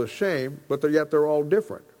 they're all the same, but yet they're all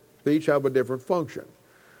different. They each have a different function.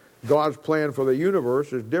 God's plan for the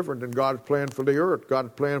universe is different than God's plan for the earth.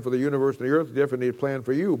 God's plan for the universe and the earth is different than His plan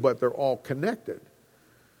for you, but they're all connected.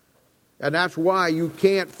 And that's why you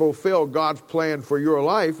can't fulfill God's plan for your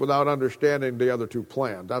life without understanding the other two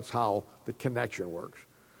plans. That's how the connection works.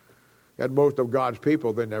 And most of God's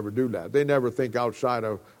people, they never do that. They never think outside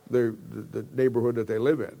of the neighborhood that they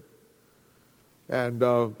live in. And,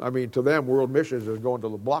 to them, world missions is going to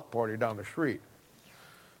the block party down the street.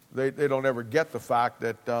 They don't ever get the fact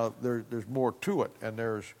that there's more to it, and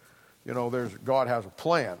there's God has a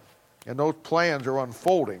plan, and those plans are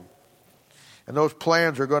unfolding, and those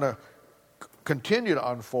plans are going to continue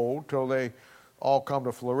to unfold till they all come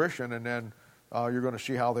to fruition, and then you're going to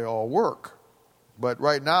see how they all work. But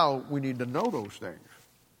right now, we need to know those things.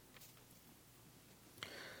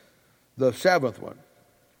 The seventh one,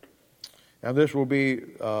 and this will be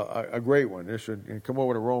a great one. This should come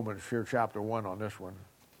over to Romans here, chapter 1 on this one.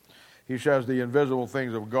 He says the invisible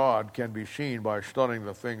things of God can be seen by studying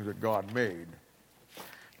the things that God made.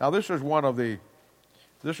 Now, this is one of the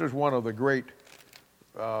great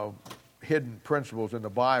hidden principles in the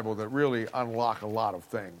Bible that really unlock a lot of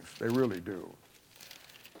things. They really do.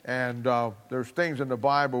 And there's things in the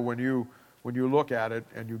Bible when you look at it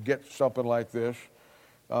and you get something like this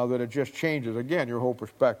that it just changes again your whole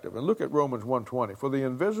perspective. And look at Romans 1:20. For the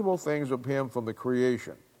invisible things of Him from the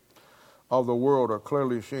creation of the world are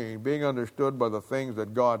clearly seen, being understood by the things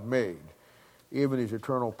that God made, even His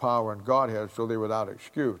eternal power and Godhead, so they're without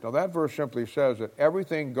excuse. Now that verse simply says that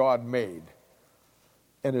everything God made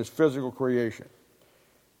in His physical creation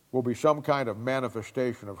will be some kind of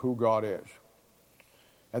manifestation of who God is.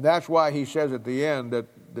 And that's why he says at the end that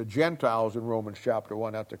the Gentiles in Romans chapter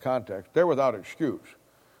 1, that's the context, they're without excuse.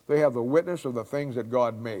 They have the witness of the things that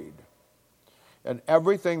God made. And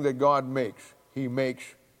everything that God makes, He makes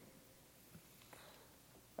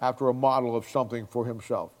after a model of something for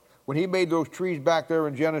Himself. When He made those trees back there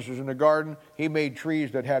in Genesis in the garden, He made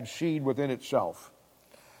trees that had seed within itself.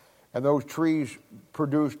 And those trees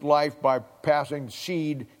produced life by passing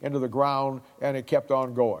seed into the ground, and it kept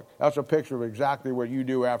on going. That's a picture of exactly what you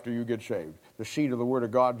do after you get saved. The seed of the Word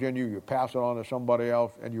of God in you, you pass it on to somebody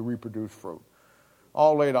else, and you reproduce fruit.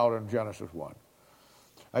 All laid out in Genesis 1.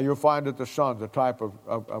 And you'll find that the Son's a type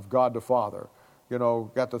of God the Father.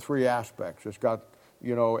 Got the three aspects. It's got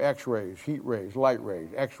X-rays, heat rays, light rays.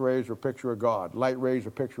 X-rays are a picture of God. Light rays are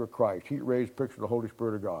a picture of Christ. Heat rays are a picture of the Holy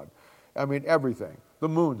Spirit of God. Everything. The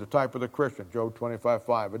moon's the type of the Christian, Job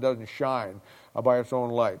 25:5. It doesn't shine by its own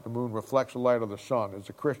light. The moon reflects the light of the sun. As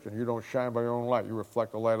a Christian, you don't shine by your own light. You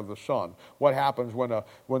reflect the light of the sun. What happens when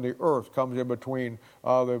the earth comes in between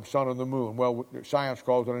the sun and the moon? Well, science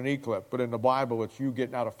calls it an eclipse, but in the Bible, it's you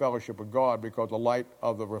getting out of fellowship with God because the light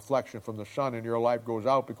of the reflection from the sun in your life goes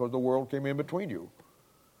out because the world came in between you.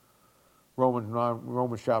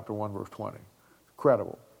 Romans chapter 1, verse 20.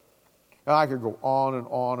 Incredible. And I could go on and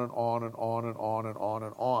on and on and on and on and on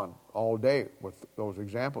and on all day with those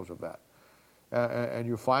examples of that. And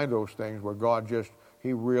you find those things where God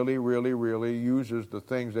He really, really, really uses the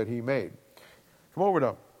things that He made. Come over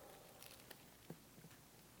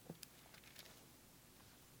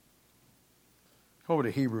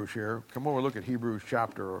to Hebrews here. Come over, look at Hebrews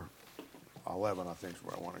chapter 11, I think is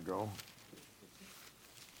where I want to go.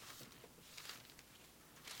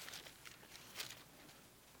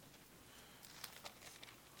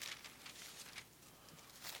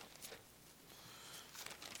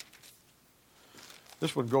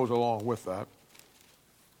 This one goes along with that.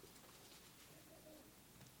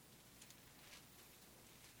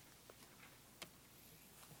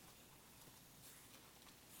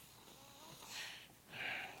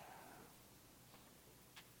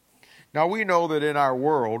 Now we know that in our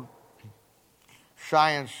world,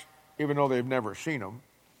 science, even though they've never seen them,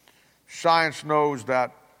 science knows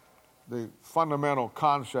that the fundamental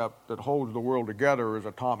concept that holds the world together is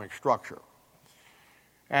atomic structure.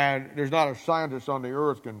 And there's not a scientist on the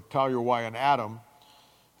earth can tell you why an atom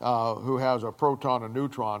who has a proton and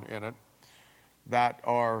neutron in it that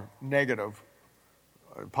are negative,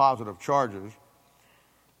 positive charges,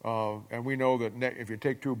 and we know that if you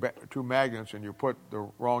take two magnets and you put the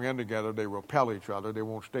wrong end together, they repel each other. They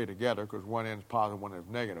won't stay together because one end's positive, one end's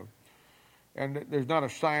negative. And there's not a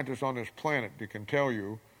scientist on this planet that can tell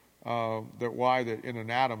you that why that in an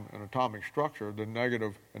atom, an atomic structure, the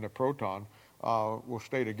negative and the proton will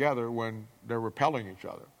stay together when they're repelling each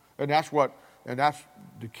other. And that's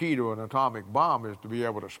the key to an atomic bomb, is to be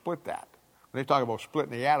able to split that. When they talk about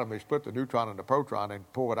splitting the atom, they split the neutron and the proton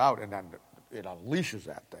and pull it out, and then it unleashes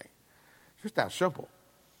that thing. It's just that simple.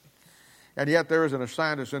 And yet there isn't a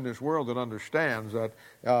scientist in this world that understands that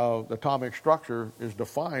the atomic structure is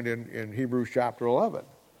defined in Hebrews chapter 11.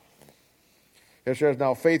 It says,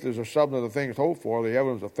 now faith is the substance of the things hoped for, the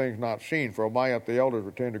evidence of things not seen. For by it the elders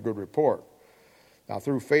retained a good report. Now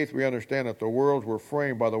through faith we understand that the worlds were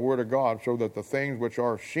framed by the word of God, so that the things which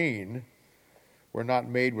are seen were not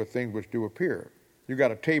made with things which do appear. You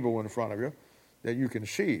got a table in front of you that you can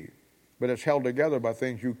see, but it's held together by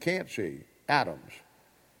things you can't see, atoms.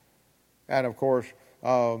 And of course,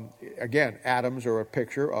 again, atoms are a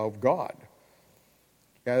picture of God.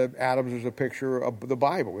 Atoms is a picture of the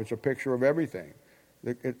Bible. It's a picture of everything.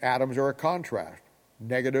 Atoms are a contrast,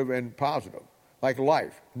 negative and positive, like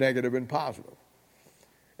life, negative and positive.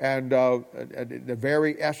 And the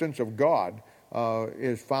very essence of God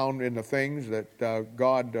is found in the things that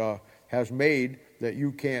God has made that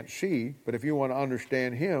you can't see, but if you want to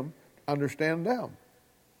understand Him, understand them.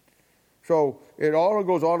 So it all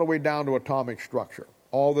goes all the way down to atomic structure,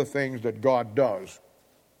 all the things that God does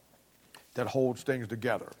that holds things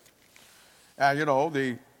together. And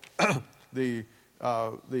the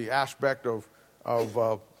aspect of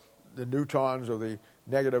the neutrons, of the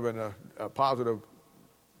negative and the positive,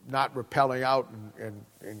 not repelling out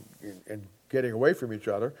and getting away from each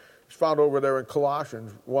other, is found over there in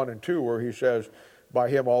Colossians 1 and 2, where he says, by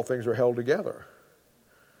Him all things are held together.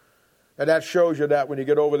 And that shows you that when you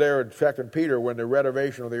get over there in 2 Peter, when the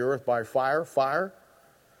renovation of the earth by fire,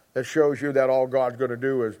 that shows you that all God's going to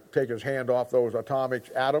do is take His hand off those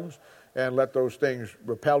atomic atoms and let those things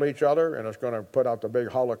repel each other, and it's going to put out the big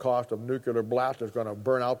holocaust of nuclear blast that's going to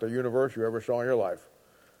burn out the universe you ever saw in your life.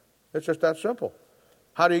 It's just that simple.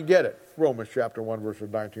 How do you get it? Romans chapter 1, verses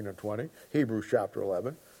 19 and 20. Hebrews chapter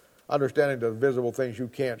 11. Understanding the visible things you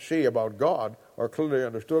can't see about God are clearly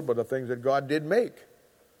understood by the things that God did make.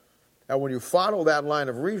 And when you follow that line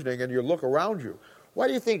of reasoning and you look around you, why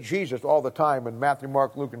do you think Jesus all the time in Matthew,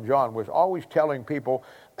 Mark, Luke, and John was always telling people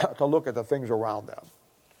to look at the things around them?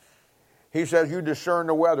 He says you discern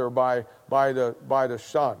the weather by the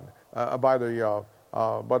sun, by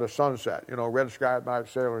the sunset. Red sky at night,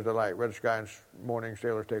 sailors delight. Red sky in morning,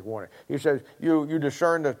 sailors take warning. He says you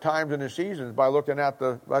discern the times and the seasons by looking at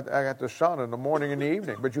the sun in the morning and the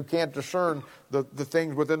evening. But you can't discern the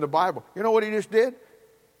things within the Bible. You know what He just did?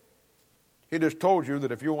 He just told you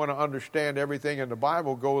that if you want to understand everything in the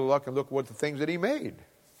Bible, go look and look what the things that He made.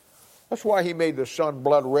 That's why He made the sun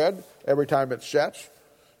blood red every time it sets.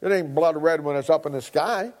 It ain't blood red when it's up in the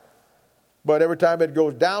sky. But every time it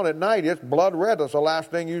goes down at night, it's blood red. That's the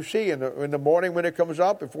last thing you see. In the morning when it comes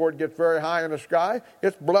up, before it gets very high in the sky,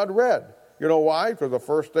 it's blood red. You know why? Because the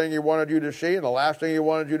first thing He wanted you to see and the last thing He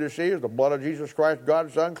wanted you to see is the blood of Jesus Christ,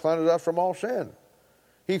 God's Son, cleanses us from all sin.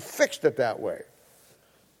 He fixed it that way.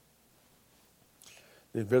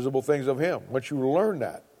 The visible things of Him. Once you learn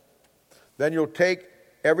that, then you'll take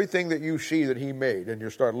everything that you see that He made and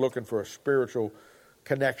you'll start looking for a spiritual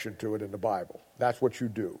connection to it in the Bible. That's what you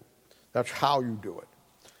do. That's how you do it.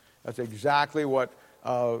 That's exactly what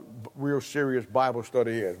real serious Bible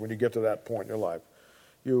study is when you get to that point in your life.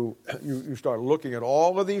 You start looking at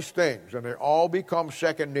all of these things and they all become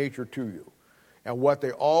second nature to you. And what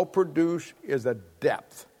they all produce is a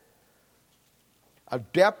depth. A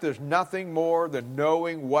depth is nothing more than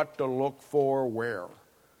knowing what to look for where.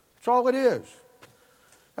 That's all it is.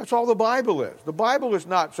 That's all the Bible is. The Bible is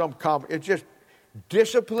not it's just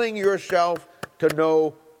disciplining yourself to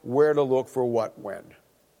know where to look for what when.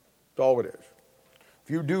 That's all it is. If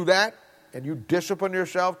you do that and you discipline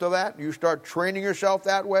yourself to that, and you start training yourself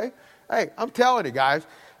that way, hey, I'm telling you guys,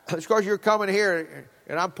 it's because you're coming here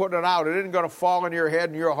and I'm putting it out. It isn't going to fall in your head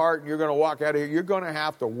and your heart and you're going to walk out of here. You're going to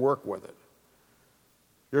have to work with it.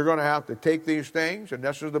 You're going to have to take these things, and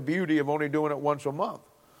this is the beauty of only doing it once a month.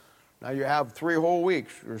 Now you have 3 whole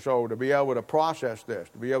weeks or so to be able to process this,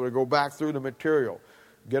 to be able to go back through the material,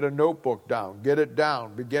 get a notebook down, get it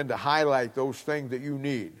down, begin to highlight those things that you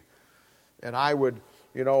need. And I would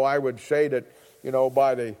say that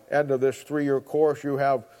by the end of this 3-year course, you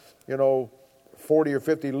have, 40 or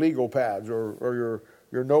 50 legal pads or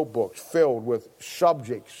your notebooks filled with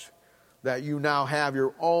subjects that you now have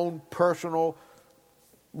your own personal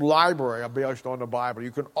library based on the Bible.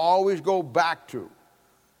 You can always go back to.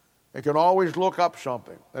 You can always look up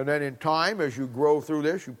something. And then in time, as you grow through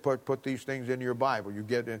this, you put these things in your Bible. You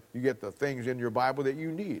get the things in your Bible that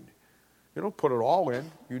you need. You don't put it all in.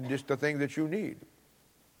 You just the things that you need.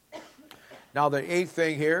 Now the 8th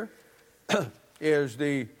thing here is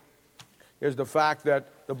the fact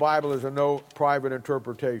that the Bible is of no private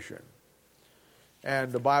interpretation.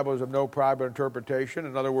 And the Bible is of no private interpretation.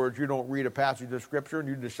 In other words, you don't read a passage of Scripture and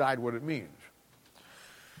you decide what it means.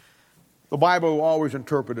 The Bible will always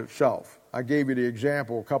interpret itself. I gave you the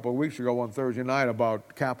example a couple of weeks ago on Thursday night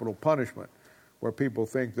about capital punishment, where people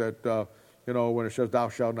think that, when it says thou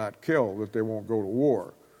shalt not kill, that they won't go to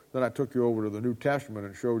war. Then I took you over to the New Testament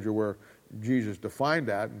and showed you where Jesus defined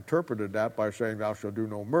that, interpreted that by saying thou shalt do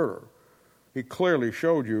no murder. He clearly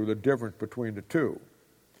showed you the difference between the two.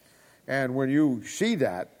 And when you see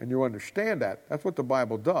that and you understand that, that's what the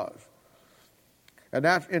Bible does. And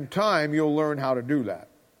that's in time you'll learn how to do that.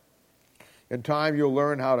 In time, you'll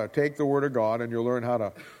learn how to take the Word of God, and you'll learn how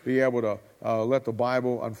to be able to let the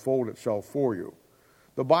Bible unfold itself for you.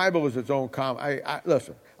 The Bible is its own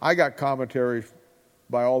listen, I got commentaries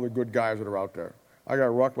by all the good guys that are out there. I got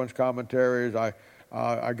Ruckman's commentaries.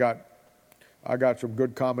 I got some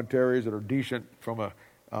good commentaries that are decent from a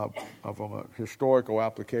historical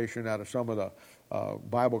application out of some of the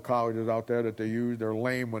Bible colleges out there that they use. They're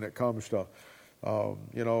lame when it comes to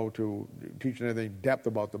to teaching anything depth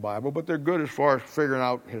about the Bible, but they're good as far as figuring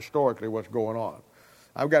out historically what's going on.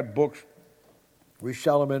 I've got books, we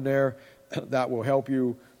sell them in there, that will help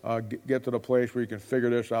you get to the place where you can figure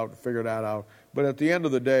this out and figure that out. But at the end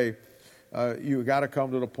of the day, you got to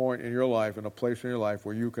come to the point in your life, in a place in your life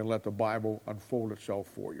where you can let the Bible unfold itself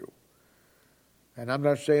for you. And I'm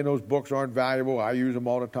not saying those books aren't valuable. I use them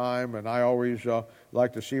all the time, and I always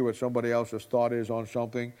like to see what somebody else's thought is on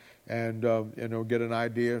something and, get an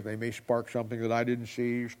idea. They may spark something that I didn't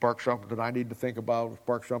see, spark something that I need to think about,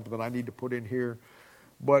 spark something that I need to put in here.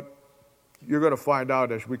 But you're going to find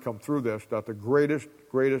out as we come through this that the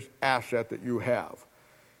greatest asset that you have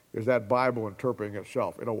is that Bible interpreting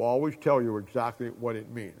itself. It'll always tell you exactly what it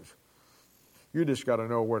means. You just got to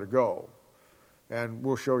know where to go. And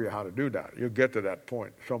we'll show you how to do that. You'll get to that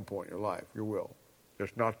point at some point in your life. You will.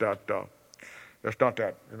 It's not that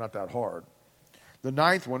hard. The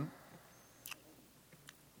 9th one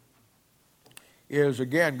is,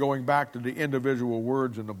 again, going back to the individual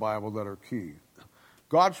words in the Bible that are key.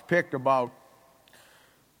 God's picked about,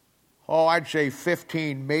 I'd say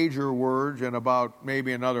 15 major words and about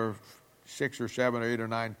maybe another 6 or 7 or 8 or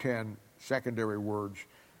 9, 10 secondary words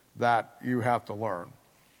that you have to learn.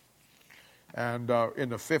 And in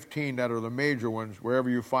the 15 that are the major ones, wherever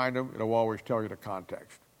you find them, it'll always tell you the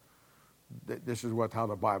context. This is how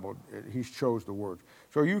the Bible, He chose the words.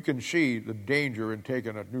 So you can see the danger in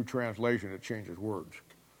taking a new translation that changes words.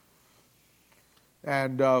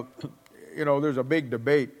 And, there's a big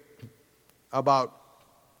debate about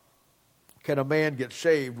can a man get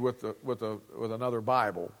saved with another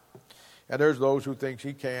Bible. And there's those who think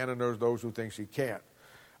he can, and there's those who think he can't.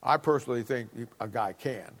 I personally think a guy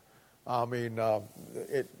can. I mean,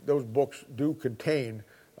 those books do contain,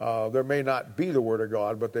 there may not be the Word of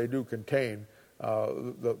God, but they do contain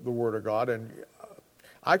the Word of God. And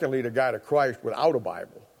I can lead a guy to Christ without a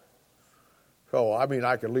Bible. So, I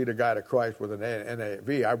can lead a guy to Christ with an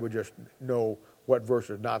NAV. I would just know what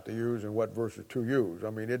verses not to use and what verses to use.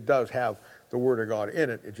 It does have the Word of God in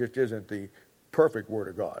it. It just isn't the perfect Word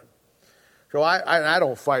of God. So I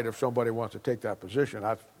don't fight if somebody wants to take that position.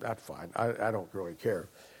 That's fine. I don't really care.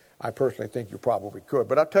 I personally think you probably could.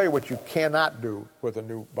 But I'll tell you what you cannot do with a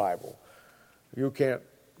new Bible. You can't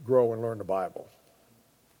grow and learn the Bible.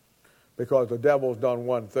 Because the devil's done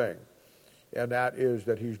one thing, and that is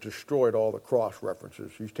that he's destroyed all the cross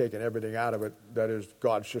references. He's taken everything out of it that is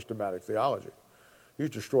God's systematic theology.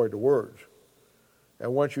 He's destroyed the words.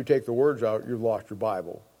 And once you take the words out, you've lost your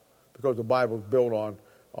Bible. Because the Bible's built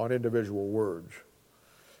on individual words.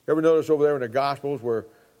 You ever notice over there in the Gospels where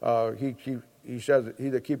he says, he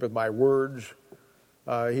that keepeth my words,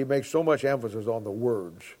 he makes so much emphasis on the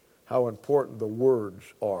words, how important the words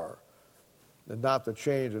are, and not to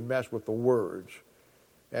change and mess with the words.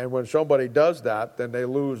 And when somebody does that, then they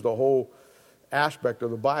lose the whole aspect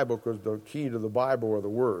of the Bible, because the key to the Bible are the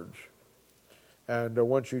words. And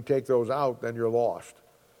once you take those out, then you're lost.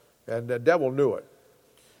 And the devil knew it.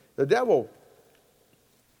 The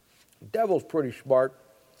devil's pretty smart.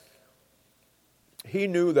 He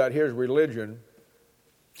knew that his religion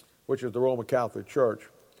which is the Roman Catholic Church,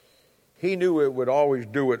 he knew it would always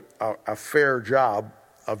do a fair job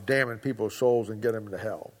of damning people's souls and getting them to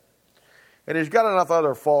hell. And he's got enough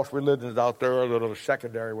other false religions out there, that are the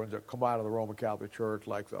secondary ones that come out of the Roman Catholic Church,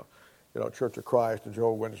 like the Church of Christ, the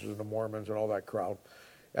Jehovah's Witnesses, and the Mormons, and all that crowd.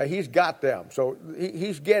 He's got them, so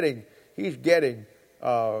he's getting plenty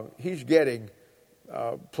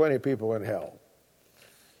of people in hell.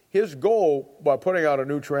 His goal, by putting out a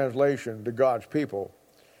new translation to God's people,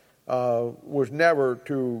 was never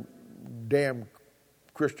to damn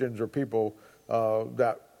Christians or people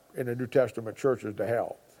that in the New Testament churches to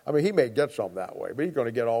hell. I mean, he may get some that way, but he's going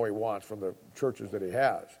to get all he wants from the churches that he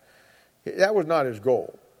has. That was not his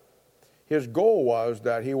goal. His goal was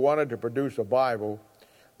that he wanted to produce a Bible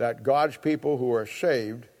that God's people who are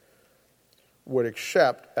saved would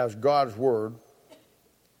accept as God's word,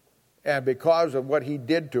 and because of what he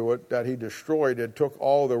did to it, that he destroyed it, took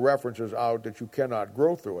all the references out that you cannot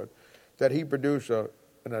grow through it, that he produced an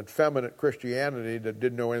effeminate Christianity that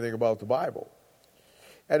didn't know anything about the Bible.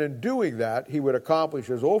 And in doing that, he would accomplish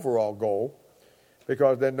his overall goal,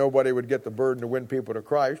 because then nobody would get the burden to win people to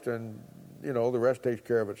Christ, and, the rest takes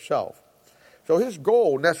care of itself. So his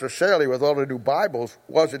goal necessarily with all the new Bibles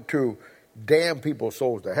wasn't to damn people's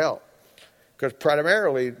souls to hell, because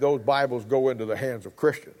primarily those Bibles go into the hands of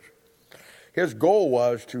Christians. His goal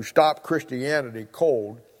was to stop Christianity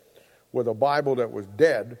cold with a Bible that was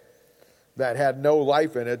dead, that had no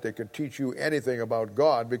life in it, that could teach you anything about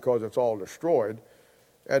God, because it's all destroyed.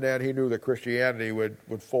 And then he knew that Christianity would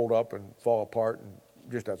fold up and fall apart, and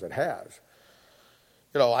just as it has.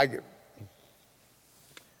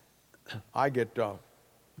 I get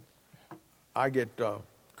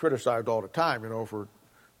criticized all the time, for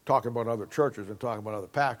talking about other churches and talking about other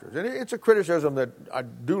pastors. And it's a criticism that I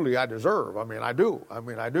deserve. I do.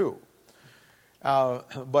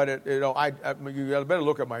 But you better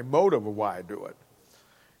look at my motive of why I do it.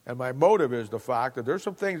 And my motive is the fact that there's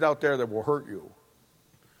some things out there that will hurt you.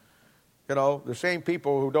 The same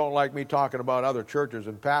people who don't like me talking about other churches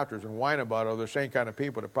and pastors and whine about it are the same kind of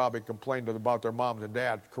people that probably complained about their moms and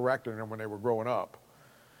dads correcting them when they were growing up.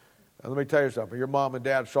 And let me tell you something. Your mom and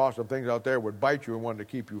dad saw some things out there that would bite you and wanted to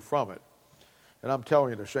keep you from it. And I'm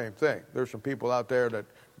telling you the same thing. There's some people out there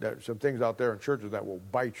that some things out there in churches that will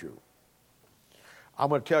bite you. I'm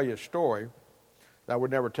going to tell you a story that I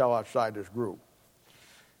would never tell outside this group.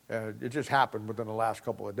 It just happened within the last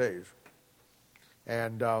couple of days.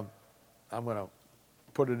 And I'm going to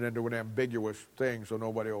put it into an ambiguous thing so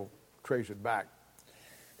nobody will trace it back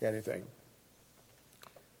to anything.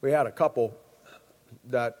 We had a couple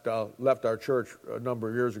that left our church a number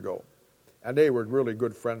of years ago, and they were really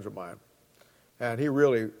good friends of mine. And he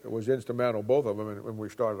really was instrumental, both of them, when we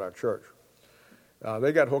started our church.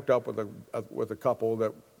 They got hooked up with a couple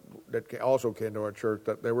that also came to our church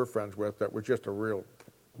that they were friends with, that was just a real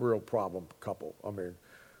problem couple.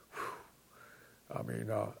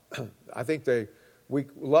 I think we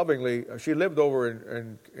lovingly, she lived over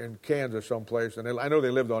in Kansas someplace, and I know they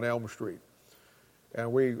lived on Elm Street.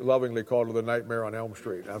 And we lovingly called her the Nightmare on Elm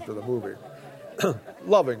Street after the movie.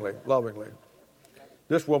 Lovingly.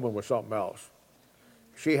 This woman was something else.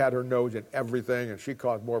 She had her nose in everything, and she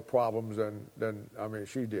caused more problems than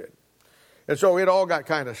she did. And so it all got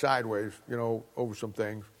kind of sideways, over some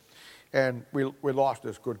things. And we lost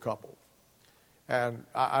this good couple. And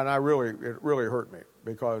it really hurt me,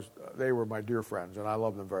 because they were my dear friends, and I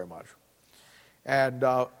loved them very much. And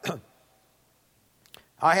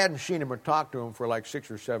I hadn't seen him or talked to him for like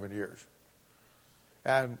 6 or 7 years.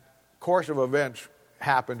 And course of events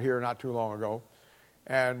happened here not too long ago,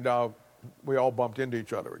 and we all bumped into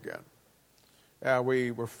each other again. And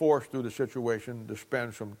we were forced through the situation to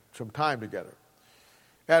spend some time together.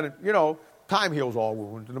 And, time heals all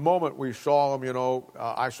wounds. And the moment we saw him,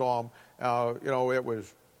 I saw him, it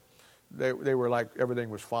was, they were like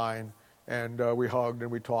everything was fine. And we hugged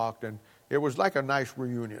and we talked, and it was like a nice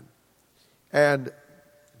reunion. And,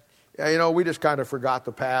 we just kind of forgot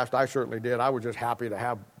the past. I certainly did. I was just happy to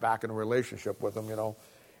have back in a relationship with him,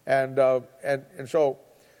 And so,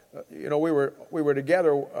 we were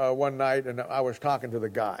together one night, and I was talking to the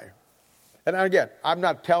guy. And again, I'm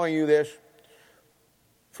not telling you this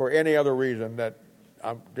for any other reason that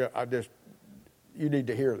you need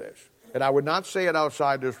to hear this. And I would not say it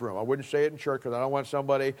outside this room. I wouldn't say it in church, because I don't want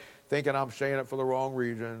somebody thinking I'm saying it for the wrong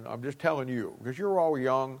reason. I'm just telling you, because you're all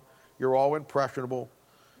young, you're all impressionable,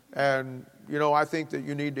 and I think that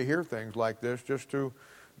you need to hear things like this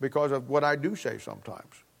because of what I do say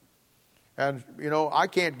sometimes. And, I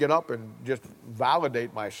can't get up and just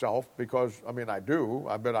validate myself, because, I do.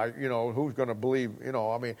 Who's going to believe,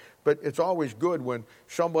 but it's always good when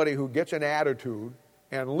somebody who gets an attitude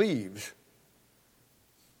and leaves,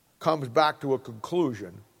 comes back to a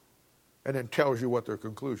conclusion, and then tells you what their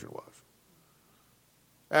conclusion was.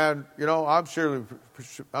 And,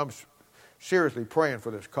 I'm seriously praying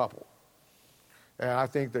for this couple. And I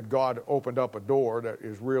think that God opened up a door that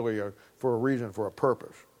is really for a reason, for a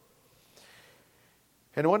purpose.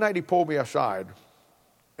 And one night he pulled me aside,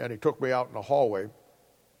 and he took me out in the hallway,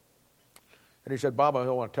 and he said, "Bob, I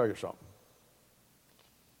want to tell you something."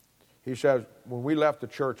 He says, when we left the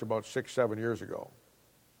church about 6-7 years ago,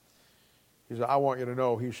 he said, "I want you to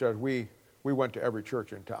know," he says, we went to every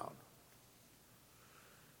church in town.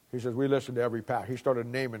 He says, "We listened to every pastor." He started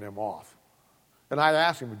naming them off. And I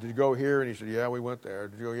asked him, "Did you go here?" And he said, "Yeah, we went there."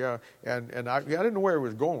 "Did you go?" "Yeah." And I didn't know where he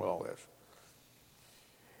was going with all this.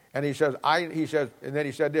 And he says, and then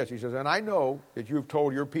he said this. He says, "And I know that you've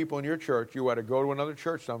told your people in your church you ought to go to another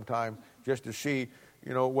church sometime just to see,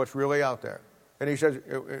 what's really out there." And he says,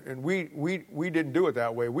 and we didn't do it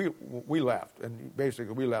that way. We left, and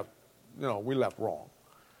basically we left wrong.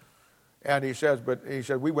 And he said,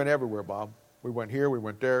 "We went everywhere, Bob. We went here, we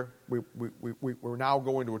went there. We're now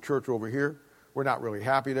going to a church over here. We're not really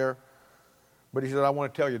happy there." But he said, "I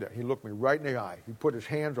want to tell you that." He looked me right in the eye. He put his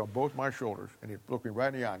hands on both my shoulders, and he looked me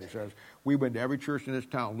right in the eye, and he says, "We've been to every church in this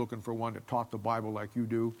town looking for one that taught the Bible like you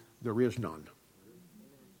do. There is none.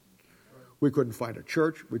 We couldn't find a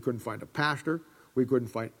church. We couldn't find a pastor. We couldn't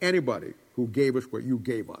find anybody who gave us what you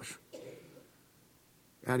gave us."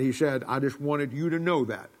 And he said, "I just wanted you to know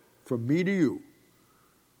that, from me to you,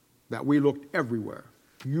 that we looked everywhere.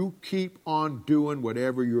 You keep on doing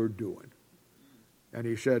whatever you're doing." And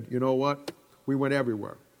he said, "You know what? We went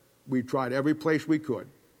everywhere. We tried every place we could.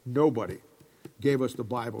 Nobody gave us the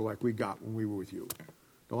Bible like we got when we were with you."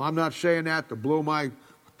 So I'm not saying that to blow my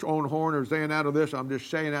own horn or saying that of this. I'm just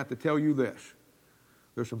saying that to tell you this.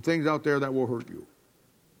 There's some things out there that will hurt you.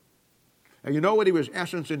 And you know what he was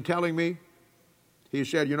essence in telling me? He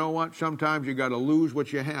said, "You know what? Sometimes you got to lose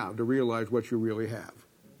what you have to realize what you really have."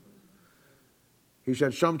 He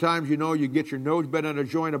said, "Sometimes, you get your nose bent in a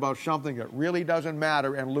joint about something that really doesn't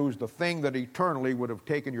matter and lose the thing that eternally would have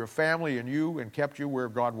taken your family and you and kept you where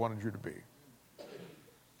God wanted you to be."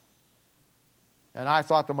 And I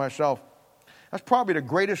thought to myself, that's probably the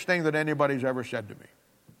greatest thing that anybody's ever said to me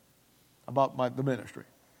about the ministry.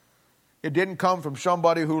 It didn't come from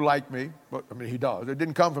somebody who liked me, but he does. It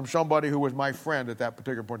didn't come from somebody who was my friend at that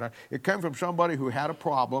particular point in time. It came from somebody who had a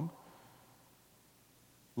problem,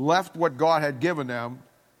 left what God had given them,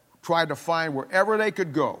 tried to find wherever they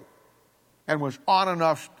could go, and was on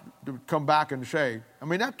enough to come back and say,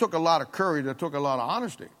 that took a lot of courage, that took a lot of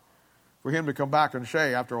honesty for him to come back and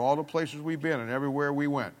say, after all the places we've been and everywhere we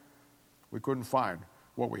went, we couldn't find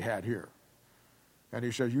what we had here. And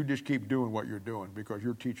he says, "You just keep doing what you're doing because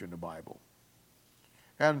you're teaching the Bible."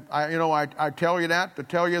 And I tell you that to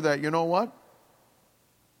tell you that, you know what?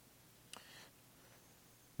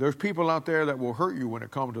 There's people out there that will hurt you when it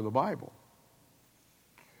comes to the Bible.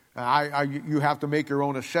 You have to make your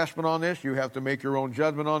own assessment on this. You have to make your own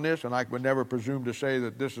judgment on this. And I would never presume to say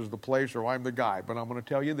that this is the place or I'm the guy. But I'm going to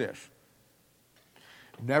tell you this.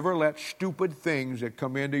 Never let stupid things that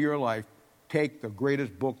come into your life take the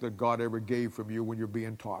greatest book that God ever gave from you when you're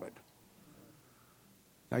being taught it.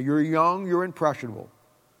 Now, you're young, you're impressionable.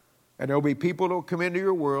 And there'll be people that will come into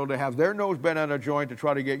your world to have their nose bent on a joint to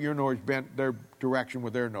try to get your nose bent their direction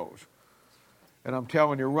with their nose. And I'm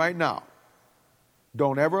telling you right now,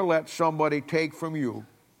 don't ever let somebody take from you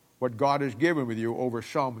what God has given with you over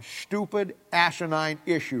some stupid, asinine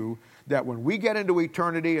issue that when we get into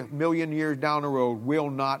eternity, 1,000,000 years down the road, will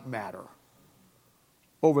not matter.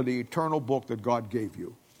 Over the eternal book that God gave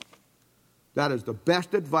you. That is the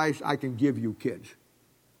best advice I can give you, kids.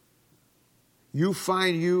 You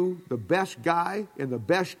find you the best guy in the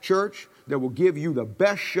best church that will give you the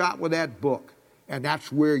best shot with that book, and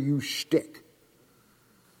that's where you stick.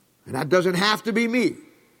 And that doesn't have to be me,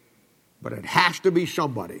 but it has to be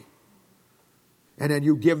somebody. And then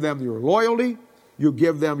you give them your loyalty, you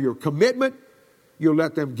give them your commitment, you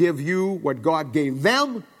let them give you what God gave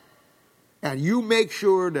them, and you make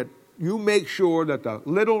sure that the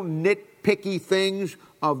little nitpicky things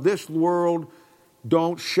of this world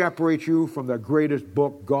don't separate you from the greatest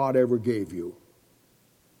book God ever gave you.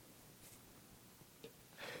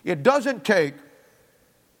 It doesn't take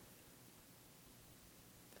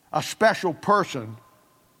a special person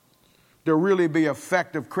to really be an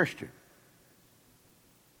effective Christian.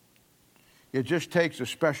 It just takes a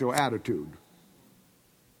special attitude.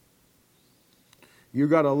 You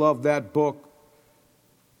got to love that book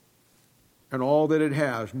and all that it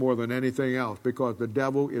has more than anything else, because the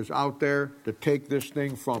devil is out there to take this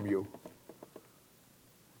thing from you.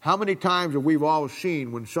 How many times have we all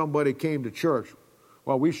seen when somebody came to church?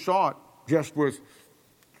 Well, we saw it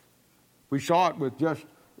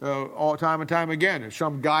all time and time again. And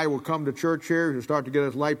some guy will come to church here, he'll start to get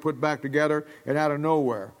his life put back together, and out of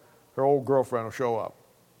nowhere, her old girlfriend will show up.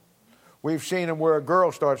 We've seen him where a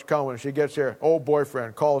girl starts coming, and she gets there, old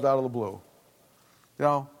boyfriend calls out of the blue. You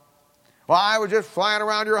know, well, I was just flying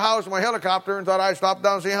around your house in my helicopter and thought I'd stop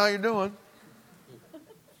down and see how you're doing.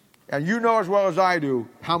 And you know as well as I do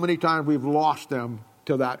how many times we've lost them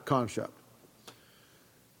to that concept.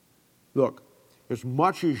 Look, as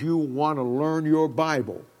much as you want to learn your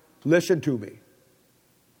Bible, listen to me.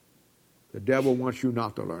 The devil wants you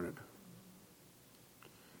not to learn it.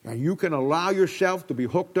 And you can allow yourself to be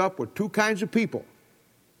hooked up with two kinds of people.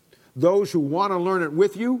 Those who want to learn it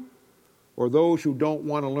with you, or those who don't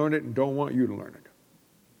want to learn it and don't want you to learn it.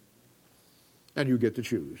 And you get to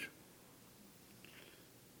choose.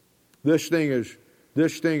 This thing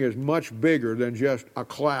is much bigger than just a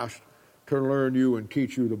class to learn you and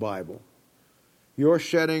teach you the Bible. You're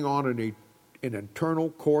setting on an internal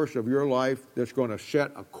course of your life that's going to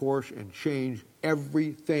set a course and change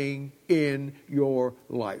everything in your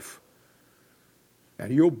life.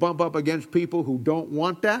 And you'll bump up against people who don't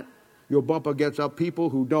want that. You'll bump against people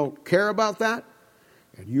who don't care about that.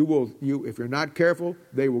 And if you're not careful,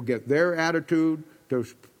 they will get their attitude to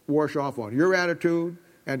wash off on your attitude,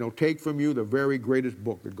 and they'll take from you the very greatest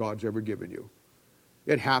book that God's ever given you.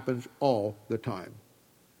 It happens all the time.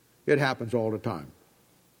 It happens all the time.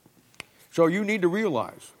 So you need to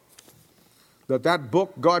realize that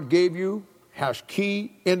book God gave you has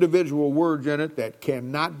key individual words in it that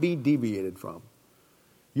cannot be deviated from.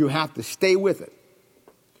 You have to stay with it.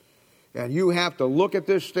 And you have to look at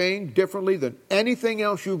this thing differently than anything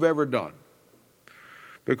else you've ever done.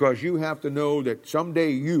 Because you have to know that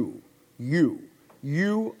someday you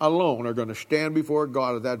alone are going to stand before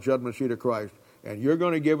God at that judgment seat of Christ, and you're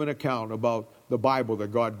going to give an account about the Bible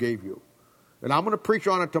that God gave you. And I'm going to preach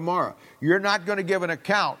on it tomorrow. You're not going to give an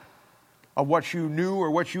account of what you knew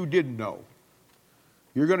or what you didn't know.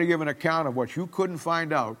 You're going to give an account of what you couldn't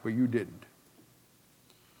find out, but you didn't.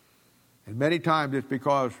 And many times it's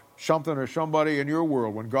because something or somebody in your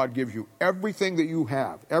world, when God gives you everything that you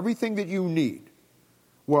have, everything that you need,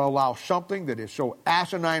 will allow something that is so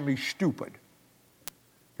asininely stupid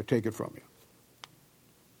to take it from you.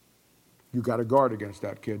 You got to guard against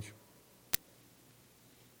that, kids.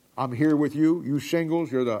 I'm here with you. You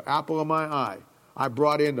singles, you're the apple of my eye. I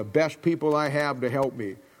brought in the best people I have to help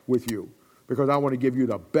me with you because I want to give you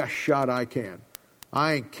the best shot I can.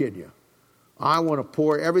 I ain't kidding you. I want to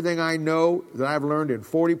pour everything I know that I've learned in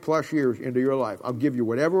 40 plus years into your life. I'll give you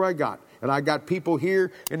whatever I got. And I got people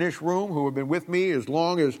here in this room who have been with me as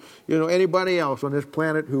long as anybody else on this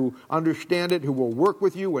planet who understand it, who will work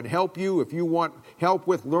with you and help you. If you want help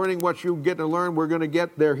with learning what you get to learn, we're going to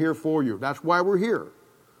get there here for you. That's why we're here.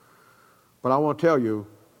 But I want to tell you,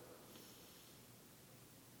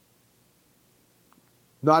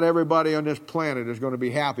 not everybody on this planet is going to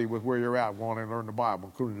be happy with where you're at wanting to learn the Bible,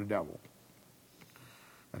 including the devil.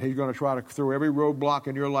 And he's going to try to throw every roadblock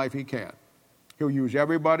in your life he can. He'll use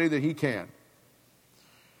everybody that he can.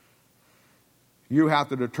 You have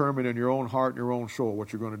to determine in your own heart and your own soul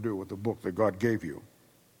what you're going to do with the book that God gave you.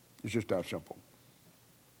 It's just that simple.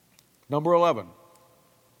 Number 11.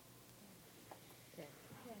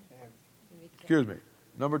 Excuse me.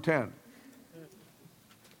 Number 10.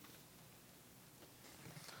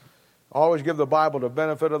 Always give the Bible the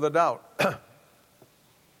benefit of the doubt.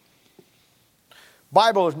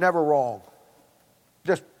 Bible is never wrong.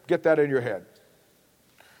 Just get that in your head.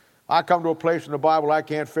 I come to a place in the Bible I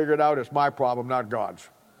can't figure it out. It's my problem, not God's.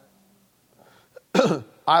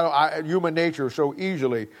 Human nature so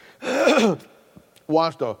easily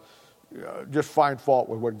wants to just find fault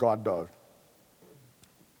with what God does.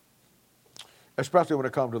 Especially when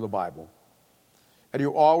it comes to the Bible. And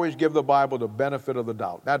you always give the Bible the benefit of the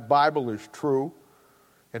doubt. That Bible is true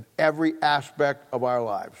in every aspect of our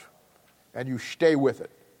lives. And you stay with it.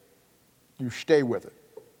 You stay with it.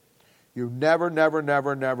 You never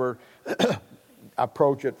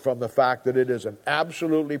approach it from the fact that it is an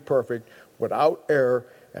absolutely perfect, without error,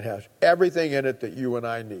 and has everything in it that you and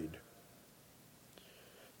I need.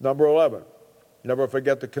 Number 11, never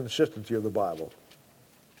forget the consistency of the Bible.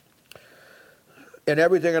 In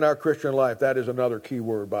everything in our Christian life, that is another key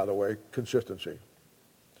word, by the way, consistency.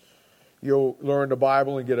 You'll learn the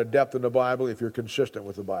Bible and get a depth in the Bible if you're consistent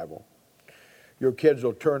with the Bible. Your kids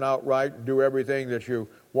will turn out right and do everything that you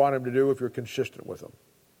want them to do if you're consistent with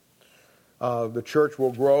them. The church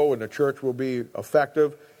will grow and the church will be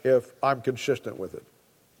effective if I'm consistent with it.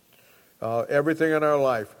 Everything in our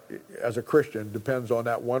life as a Christian depends on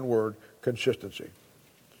that one word, consistency.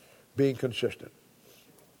 Being consistent.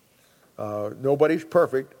 Nobody's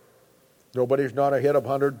perfect. Nobody's not a hit of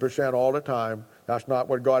 100% all the time. That's not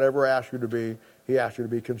what God ever asked you to be. He asked you to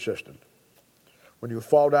be consistent. When you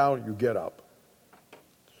fall down, you get up.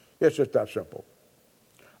 It's just that simple.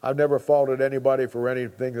 I've never faulted anybody for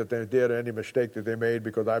anything that they did, any mistake that they made,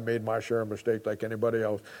 because I made my share of mistakes like anybody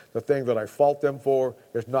else. The thing that I fault them for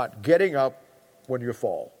is not getting up when you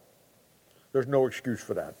fall. There's no excuse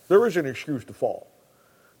for that. There is an excuse to fall.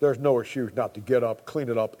 There's no excuse not to get up, clean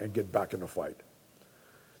it up, and get back in the fight.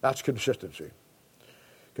 That's consistency.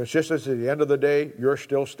 Consistency, at the end of the day, you're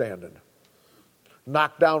still standing.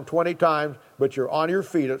 Knocked down 20 times, but you're on your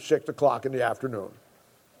feet at 6 o'clock in the afternoon,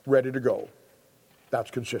 ready to go. That's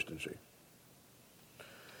consistency.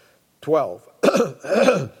 12.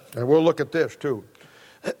 And we'll look at this too.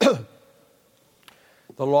 The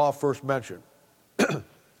law of first mention.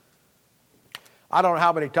 I don't know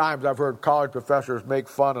how many times I've heard college professors make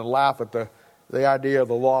fun and laugh at the idea of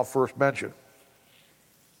the law of first mention.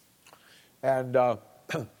 And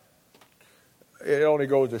it only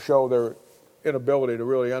goes to show their inability to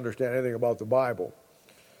really understand anything about the Bible.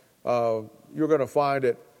 You're going to find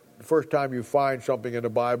it. The first time you find something in the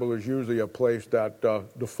Bible is usually a place that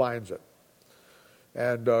defines it,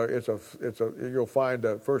 and you'll find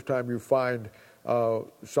the first time you find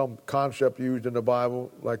some concept used in the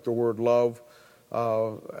Bible, like the word love,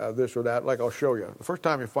 this or that. Like I'll show you. The first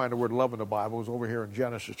time you find the word love in the Bible is over here in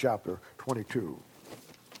Genesis chapter 22.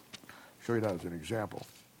 I'll show you that as an example.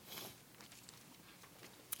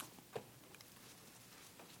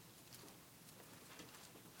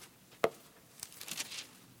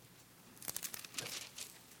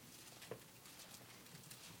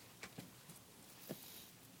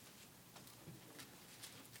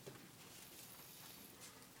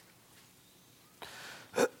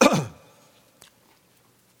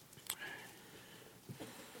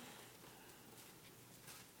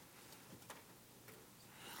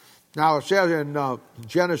 Now it says in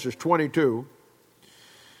Genesis 22,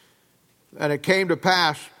 and it came to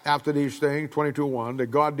pass after these things, 22:1, that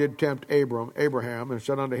God did tempt Abraham, and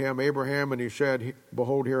said unto him, Abraham, and he said,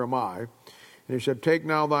 Behold, here am I. And he said, Take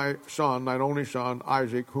now thy son, thine only son,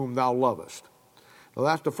 Isaac, whom thou lovest. Now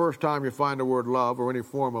that's the first time you find the word love or any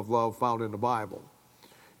form of love found in the Bible.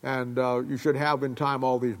 And you should have in time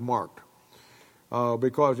all these marked.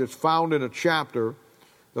 Because it's found in a chapter,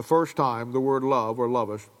 the first time, the word love or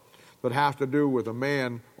lovest, that has to do with a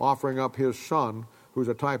man offering up his son, who's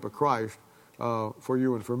a type of Christ, for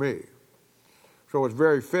you and for me. So it's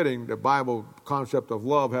very fitting the Bible concept of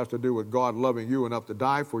love has to do with God loving you enough to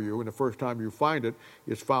die for you, and the first time you find it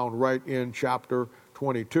is found right in chapter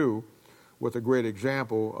 22, with a great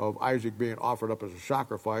example of Isaac being offered up as a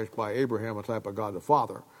sacrifice by Abraham, a type of God the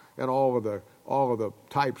Father, and all of the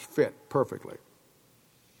types fit perfectly.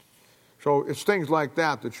 So it's things like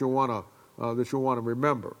that you want to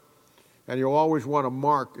remember. And you'll always want to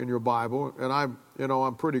mark in your Bible, and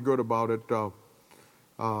I'm pretty good about it.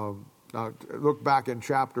 Look back in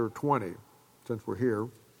chapter 20, since we're here.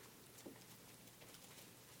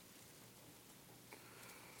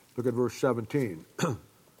 Look at verse 17.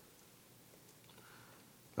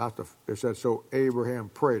 It says, so Abraham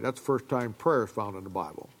prayed. That's the first time prayer is found in the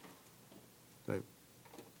Bible. Okay.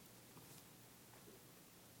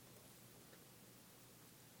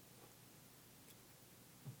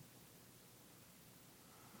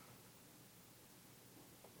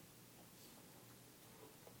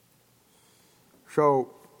 So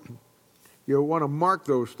you'll want to mark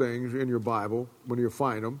those things in your Bible when you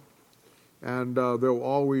find them, and they'll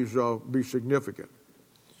always be significant.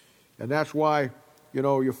 And that's why,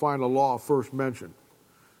 you find the law of first mention.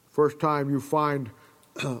 First time you find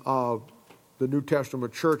the New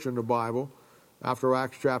Testament church in the Bible, after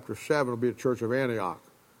Acts chapter 7, will be the church of Antioch.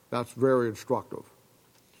 That's very instructive.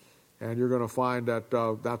 And you're going to find that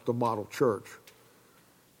that's the model church.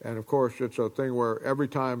 And, of course, it's a thing where every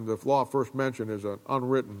time the law of first mention is an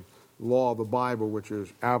unwritten law of the Bible, which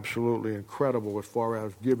is absolutely incredible as far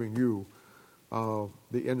as giving you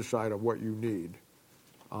the insight of what you need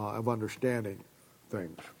of understanding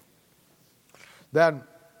things. Then,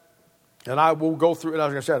 and I will go through, and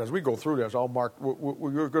as I said, as we go through this, I'll mark,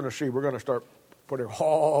 you're going to see, we're going to start putting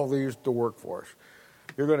all these to work for us.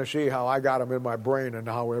 You're going to see how I got them in my brain, and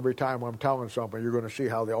how every time I'm telling something, you're going to see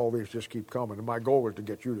how all these just keep coming. And my goal is to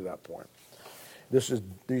get you to that point.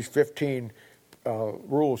 These 15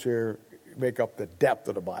 rules here make up the depth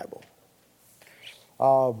of the Bible.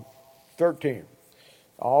 13.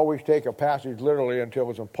 Always take a passage literally until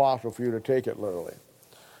it's impossible for you to take it literally.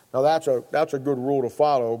 Now that's a good rule to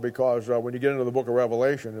follow, because when you get into the book of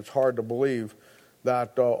Revelation, it's hard to believe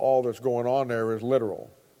that all that's going on there is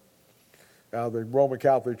literal. Now the Roman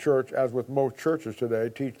Catholic Church, as with most churches today,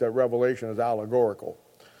 teach that Revelation is allegorical.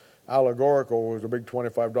 Allegorical is a big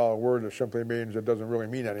 $25 word that simply means it doesn't really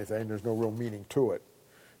mean anything. There's no real meaning to it.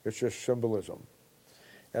 It's just symbolism.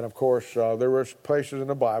 And of course, there are places in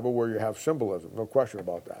the Bible where you have symbolism, no question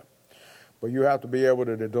about that. But you have to be able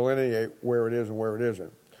to delineate where it is and where it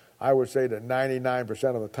isn't. I would say that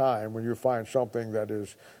 99% of the time, when you find something that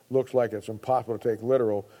looks like it's impossible to take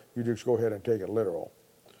literal, you just go ahead and take it literal,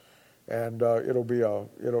 and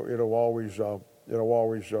it'll always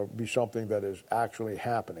be something that is actually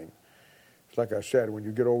happening. It's like I said, when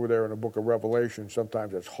you get over there in the book of Revelation,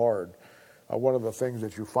 sometimes it's hard. One of the things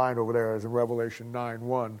that you find over there is in Revelation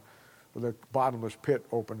 9:1, the bottomless pit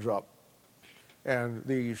opens up, and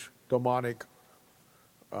these demonic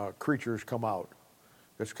creatures come out.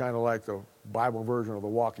 It's kind of like the Bible version of The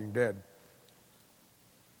Walking Dead.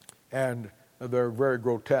 And they're very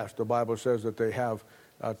grotesque. The Bible says that they have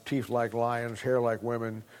teeth like lions, hair like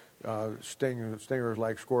women, stingers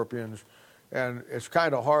like scorpions. And it's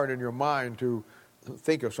kind of hard in your mind to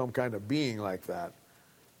think of some kind of being like that.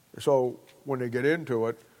 So when they get into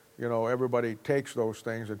it, everybody takes those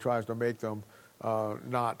things and tries to make them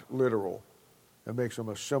not literal. It makes them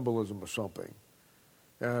a symbolism of something.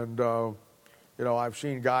 And I've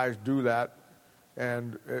seen guys do that,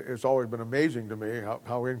 and it's always been amazing to me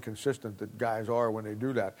how inconsistent the guys are when they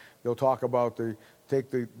do that. They'll talk about take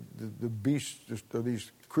the beasts,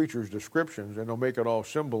 these creatures' descriptions, and they'll make it all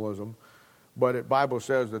symbolism. But the Bible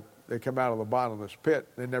says that they come out of the bottomless pit.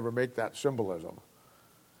 They never make that symbolism.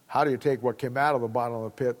 How do you take what came out of the bottom of the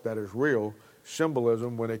pit that is real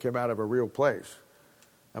symbolism when they came out of a real place?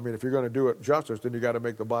 I mean, if you're going to do it justice, then you got to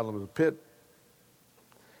make the bottom of the pit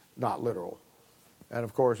not literal. And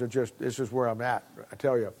of course, this is where I'm at. I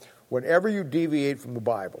tell you, whenever you deviate from the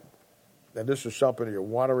Bible, and this is something you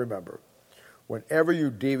want to remember, whenever you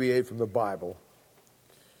deviate from the Bible,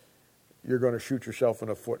 you're going to shoot yourself in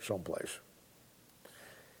the foot someplace.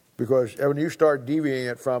 Because when you start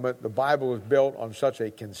deviating from it, the Bible is built on such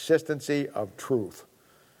a consistency of truth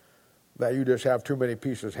that you just have too many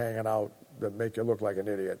pieces hanging out that make you look like an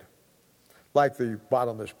idiot. Like the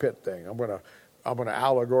bottomless pit thing. I'm going to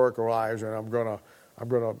allegoricalize, and I'm going to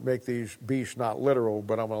make these beasts not literal,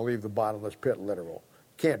 but I'm going to leave the bottomless pit literal.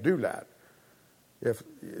 Can't do that. If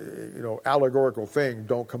allegorical things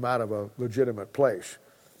don't come out of a legitimate place.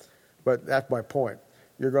 But that's my point.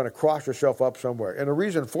 You're going to cross yourself up somewhere. And the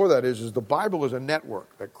reason for that is the Bible is a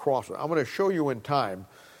network that crosses. I'm going to show you in time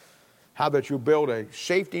how that you build a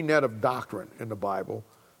safety net of doctrine in the Bible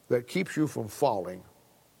that keeps you from falling.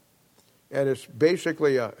 And it's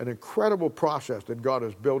basically an incredible process that God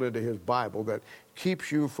has built into His Bible that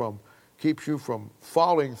keeps you from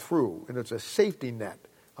falling through. And it's a safety net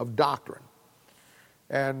of doctrine.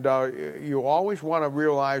 And you always want to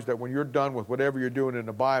realize that when you're done with whatever you're doing in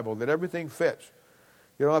the Bible, that everything fits.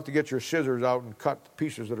 You don't have to get your scissors out and cut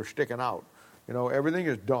pieces that are sticking out. Everything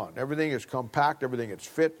is done. Everything is compact. Everything is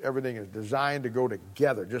fit. Everything is designed to go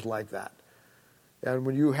together just like that. And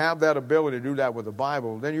when you have that ability to do that with the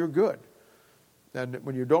Bible, then you're good. And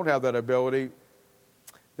when you don't have that ability,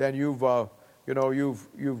 then you've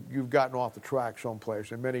gotten off the track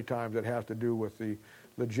someplace. And many times it has to do with the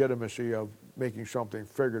legitimacy of making something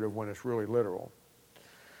figurative when it's really literal.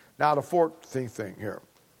 Now the fourth thing here.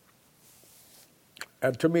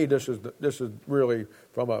 And to me, this is really,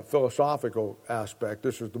 from a philosophical aspect,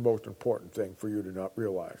 this is the most important thing for you to not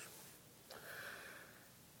realize.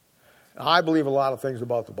 I believe a lot of things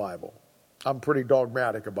about the Bible. I'm pretty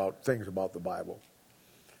dogmatic about things about the Bible.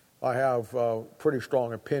 I have pretty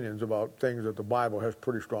strong opinions about things that the Bible has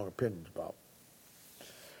pretty strong opinions about.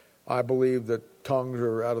 I believe that tongues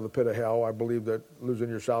are out of the pit of hell. I believe that losing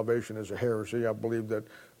your salvation is a heresy. I believe that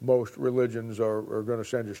most religions are going to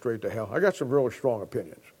send you straight to hell. I got some really strong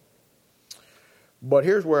opinions. But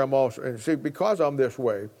here's where I'm also, and see, because I'm this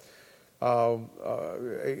way,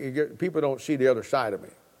 people don't see the other side of me.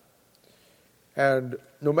 And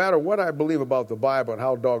no matter what I believe about the Bible and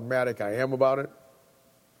how dogmatic I am about it,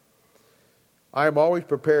 I am always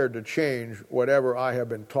prepared to change whatever I have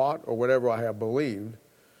been taught or whatever I have believed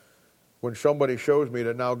when somebody shows me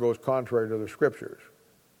that now goes contrary to the Scriptures.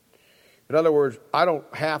 In other words, I don't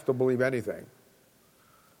have to believe anything.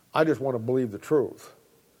 I just want to believe the truth.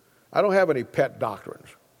 I don't have any pet doctrines.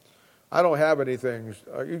 I don't have any things.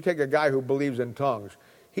 You take a guy who believes in tongues.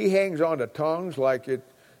 He hangs on to tongues like it,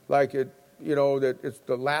 that it's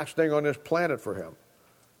the last thing on this planet for him.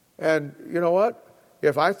 And you know what?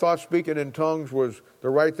 If I thought speaking in tongues was the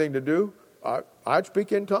right thing to do, I'd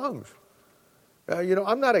speak in tongues.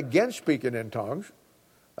 I'm not against speaking in tongues.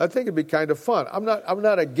 I think it'd be kind of fun. I'm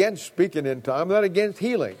not against speaking in tongues. I'm not against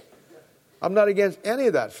healing. I'm not against any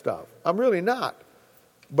of that stuff. I'm really not.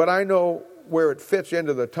 But I know where it fits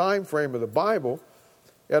into the time frame of the Bible,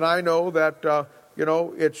 and I know that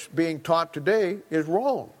it's being taught today is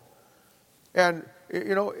wrong. And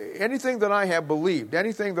anything that I have believed,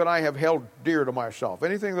 anything that I have held dear to myself,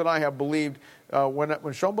 anything that I have believed,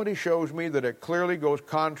 when somebody shows me that it clearly goes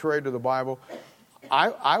contrary to the Bible,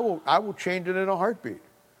 I will change it in a heartbeat.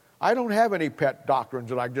 I don't have any pet doctrines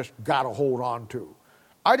that I just got to hold on to.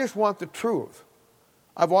 I just want the truth.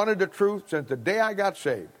 I've wanted the truth since the day I got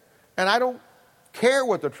saved. And I don't care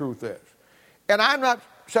what the truth is. And I'm not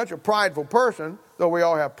such a prideful person, though we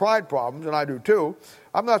all have pride problems, and I do too.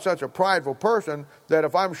 I'm not such a prideful person that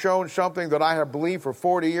if I'm shown something that I have believed for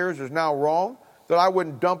 40 years is now wrong, that I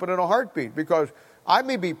wouldn't dump it in a heartbeat. Because I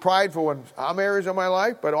may be prideful in some areas of my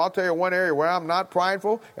life, but I'll tell you one area where I'm not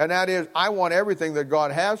prideful, and that is I want everything that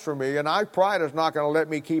God has for me, and pride is not going to let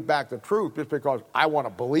me keep back the truth just because I want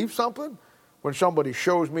to believe something when somebody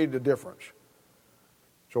shows me the difference.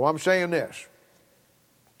 So I'm saying this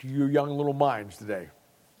to you young little minds today.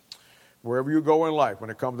 Wherever you go in life,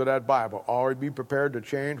 when it comes to that Bible, always be prepared to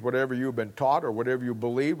change whatever you've been taught or whatever you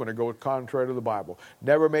believe when it goes contrary to the Bible.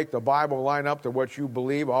 Never make the Bible line up to what you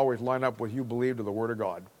believe. Always line up what you believe to the Word of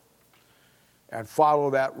God. And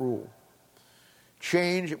follow that rule.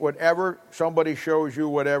 Change whatever somebody shows you,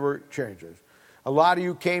 whatever changes. A lot of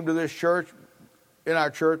you came to this church, in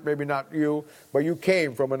our church, maybe not you, but you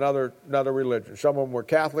came from another religion. Some of them were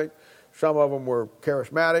Catholic. Some of them were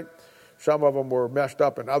charismatic. Some of them were messed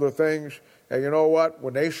up in other things. And you know what?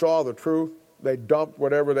 When they saw the truth, they dumped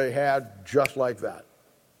whatever they had just like that.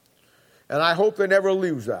 And I hope they never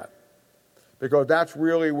lose that. Because that's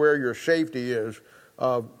really where your safety is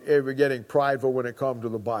of ever getting prideful when it comes to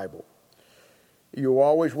the Bible. You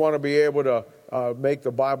always want to be able to make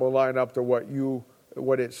the Bible line up to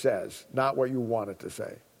what it says, not what you want it to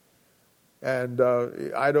say. And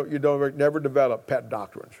you don't never develop pet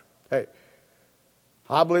doctrines. Hey,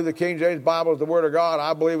 I believe the King James Bible is the Word of God.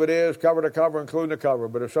 I believe it is, cover to cover, including the cover.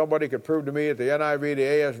 But if somebody could prove to me that the NIV, the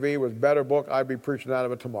ASV was a better book, I'd be preaching out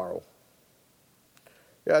of it tomorrow.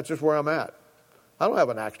 Yeah, that's just where I'm at. I don't have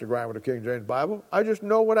an axe to grind with the King James Bible. I just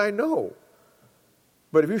know what I know.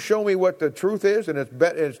 But if you show me what the truth is, and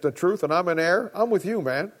it's the truth, and I'm in error, I'm with you,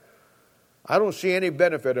 man. I don't see any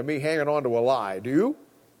benefit of me hanging on to a lie. Do you?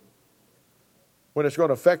 When it's going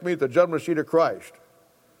to affect me at the judgment seat of Christ.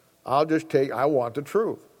 I want the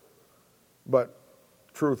truth. But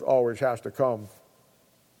truth always has to come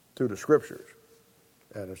through the Scriptures.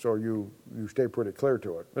 And so you stay pretty clear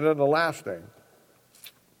to it. And then the last thing,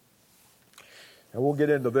 and we'll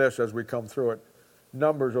get into this as we come through it,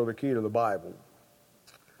 numbers are the key to the Bible.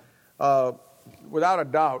 Without a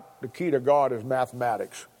doubt, the key to God is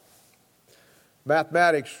mathematics.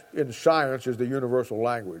 Mathematics in science is the universal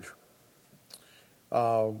language.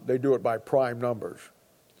 They do it by prime numbers.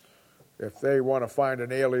 If they want to find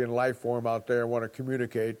an alien life form out there and want to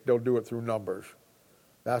communicate, they'll do it through numbers.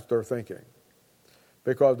 That's their thinking.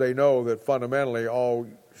 Because they know that fundamentally all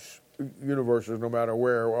universes, no matter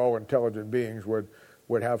where, all intelligent beings would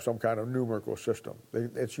have some kind of numerical system.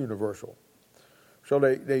 It's universal. So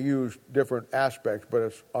they use different aspects, but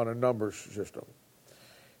it's on a numbers system.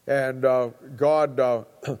 And God,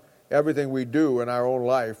 everything we do in our own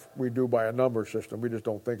life, we do by a number system. We just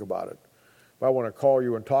don't think about it. If I want to call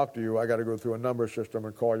you and talk to you, I got to go through a number system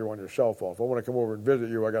and call you on your cell phone. If I want to come over and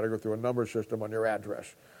visit you, I got to go through a number system on your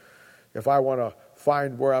address. If I want to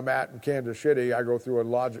find where I'm at in Kansas City, I go through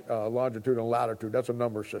a longitude and latitude. That's a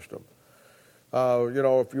number system.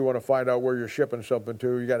 If you want to find out where you're shipping something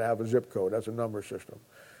to, you got to have a zip code. That's a number system.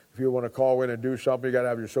 If you want to call in and do something, you got to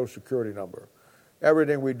have your Social Security number.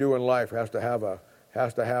 Everything we do in life has to have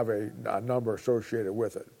a number associated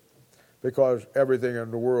with it, because everything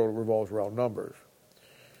in the world revolves around numbers.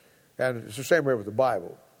 And it's the same way with the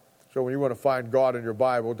Bible. So when you want to find God in your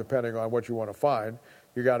Bible, depending on what you want to find,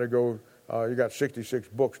 you got to go. You got 66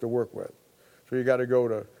 books to work with. So you got to go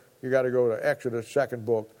to Exodus, 2nd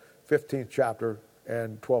book, 15th chapter,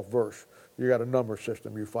 and 12th verse. You got a number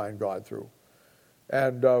system you find God through.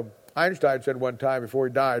 And Einstein said one time before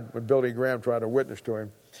he died, when Billy Graham tried to witness to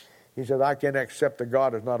him, he said, I can accept that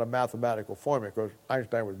God is not a mathematical formula, because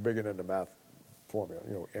Einstein was big into math formula.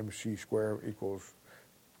 MC squared equals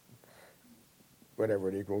whatever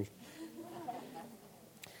it equals.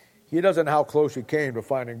 He doesn't know how close he came to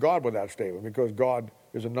finding God with that statement, because God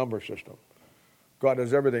is a number system. God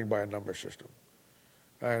does everything by a number system.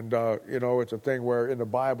 And, it's a thing where in the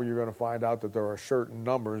Bible you're going to find out that there are certain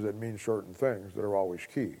numbers that mean certain things that are always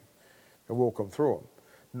key. And we'll come through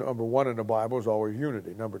them. Number 1 in the Bible is always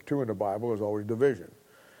unity. Number 2 in the Bible is always division.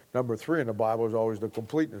 Number 3 in the Bible is always the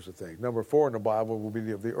completeness of things. Number 4 in the Bible will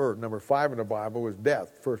be of the earth. Number 5 in the Bible is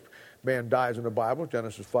death. First man dies in the Bible,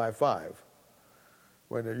 Genesis 5:5.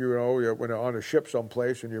 When when you're on a ship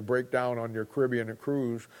someplace and you break down on your Caribbean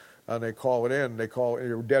cruise and they call it in,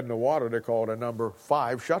 you're dead in the water, they call it a number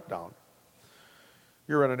 5 shutdown.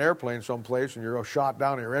 You're in an airplane someplace and you're shot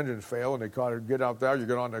down and your engines fail and they call it, get out there, you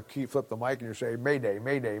get on the key, flip the mic and you say, Mayday,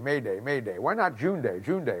 Mayday, Mayday, Mayday. Why not June Day,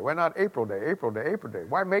 June Day? Why not April Day, April Day, April Day?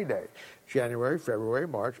 Why May Day? January, February,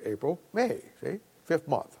 March, April, May. See? 5th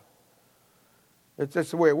month.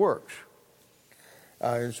 That's the way it works.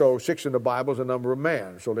 And so 6 in the Bible is a number of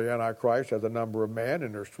man. So the Antichrist has a number of man,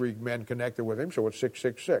 and there's 3 men connected with him, so it's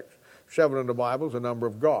 666. 7 in the Bible is a number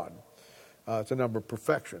of God. It's a number of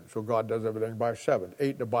perfection. So God does everything by 7. 8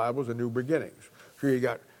 in the Bible is a new beginnings. So you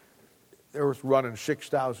got the earth running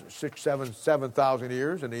 7,000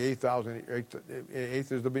 years, and the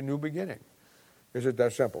 8th is the new beginning. Is it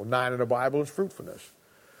that simple? 9 in the Bible is fruitfulness.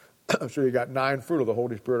 So you got 9 fruit of the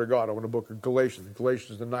Holy Spirit of God over the book of Galatians.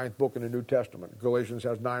 Galatians is the 9th book in the New Testament. Galatians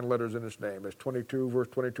has 9 letters in its name. It's 22, verse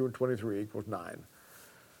 22 and 23 equals 9.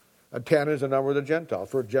 10 is the number of the Gentiles.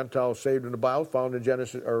 First Gentile saved in the Bible, found in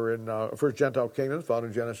Genesis, or in first Gentile kingdom, found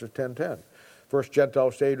in Genesis 10:10. First Gentile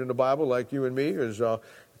saved in the Bible, like you and me, is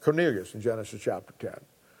Cornelius in Genesis chapter 10.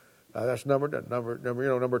 That's number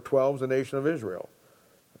 12 is the nation of Israel.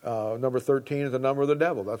 Number 13 is the number of the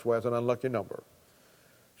devil. That's why it's an unlucky number.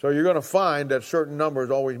 So you're going to find that certain numbers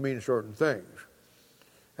always mean certain things.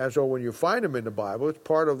 And so when you find them in the Bible, it's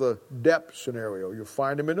part of the depth scenario. You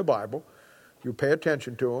find them in the Bible, you pay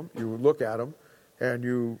attention to them, you look at them,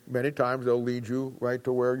 and many times they'll lead you right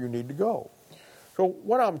to where you need to go. So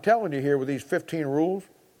what I'm telling you here with these 15 rules,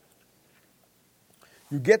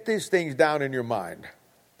 you get these things down in your mind.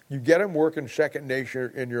 You get them working second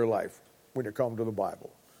nature in your life when you come to the Bible.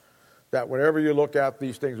 That whenever you look at,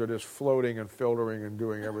 these things are just floating and filtering and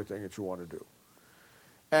doing everything that you want to do.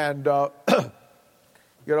 And,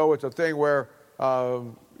 it's a thing where,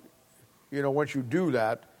 once you do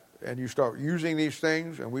that and you start using these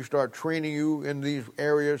things and we start training you in these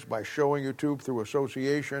areas by showing you through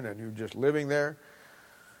association and you just living there,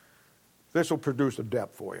 this will produce a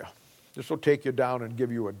depth for you. This will take you down and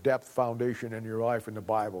give you a depth foundation in your life in the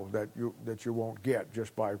Bible that you won't get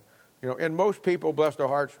just by, and most people, bless their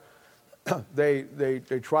hearts, they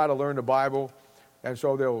try to learn the Bible, and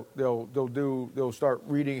so they'll start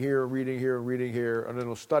reading here, and then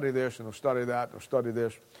they'll study this and they'll study that and they'll study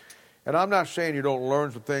this. And I'm not saying you don't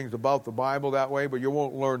learn some things about the Bible that way, but you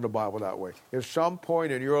won't learn the Bible that way. At some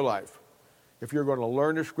point in your life, if you're going to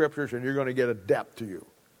learn the Scriptures and you're going to get a depth to you,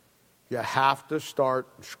 you have to start,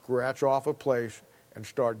 scratch off a place and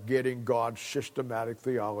start getting God's systematic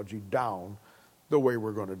theology down the way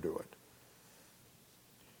we're going to do it.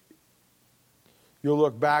 You'll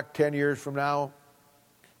look back 10 years from now,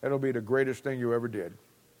 it'll be the greatest thing you ever did.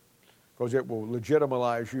 Because it will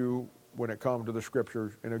legitimize you when it comes to the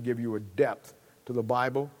Scriptures, and it'll give you a depth to the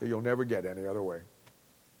Bible that you'll never get any other way.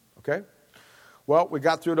 Okay? Well, we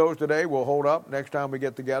got through those today. We'll hold up. Next time we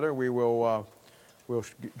get together, we'll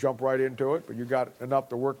jump right into it. But you got enough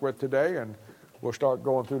to work with today, and we'll start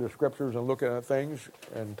going through the Scriptures and looking at things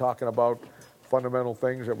and talking about fundamental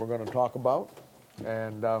things that we're going to talk about.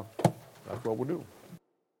 And that's what we'll do.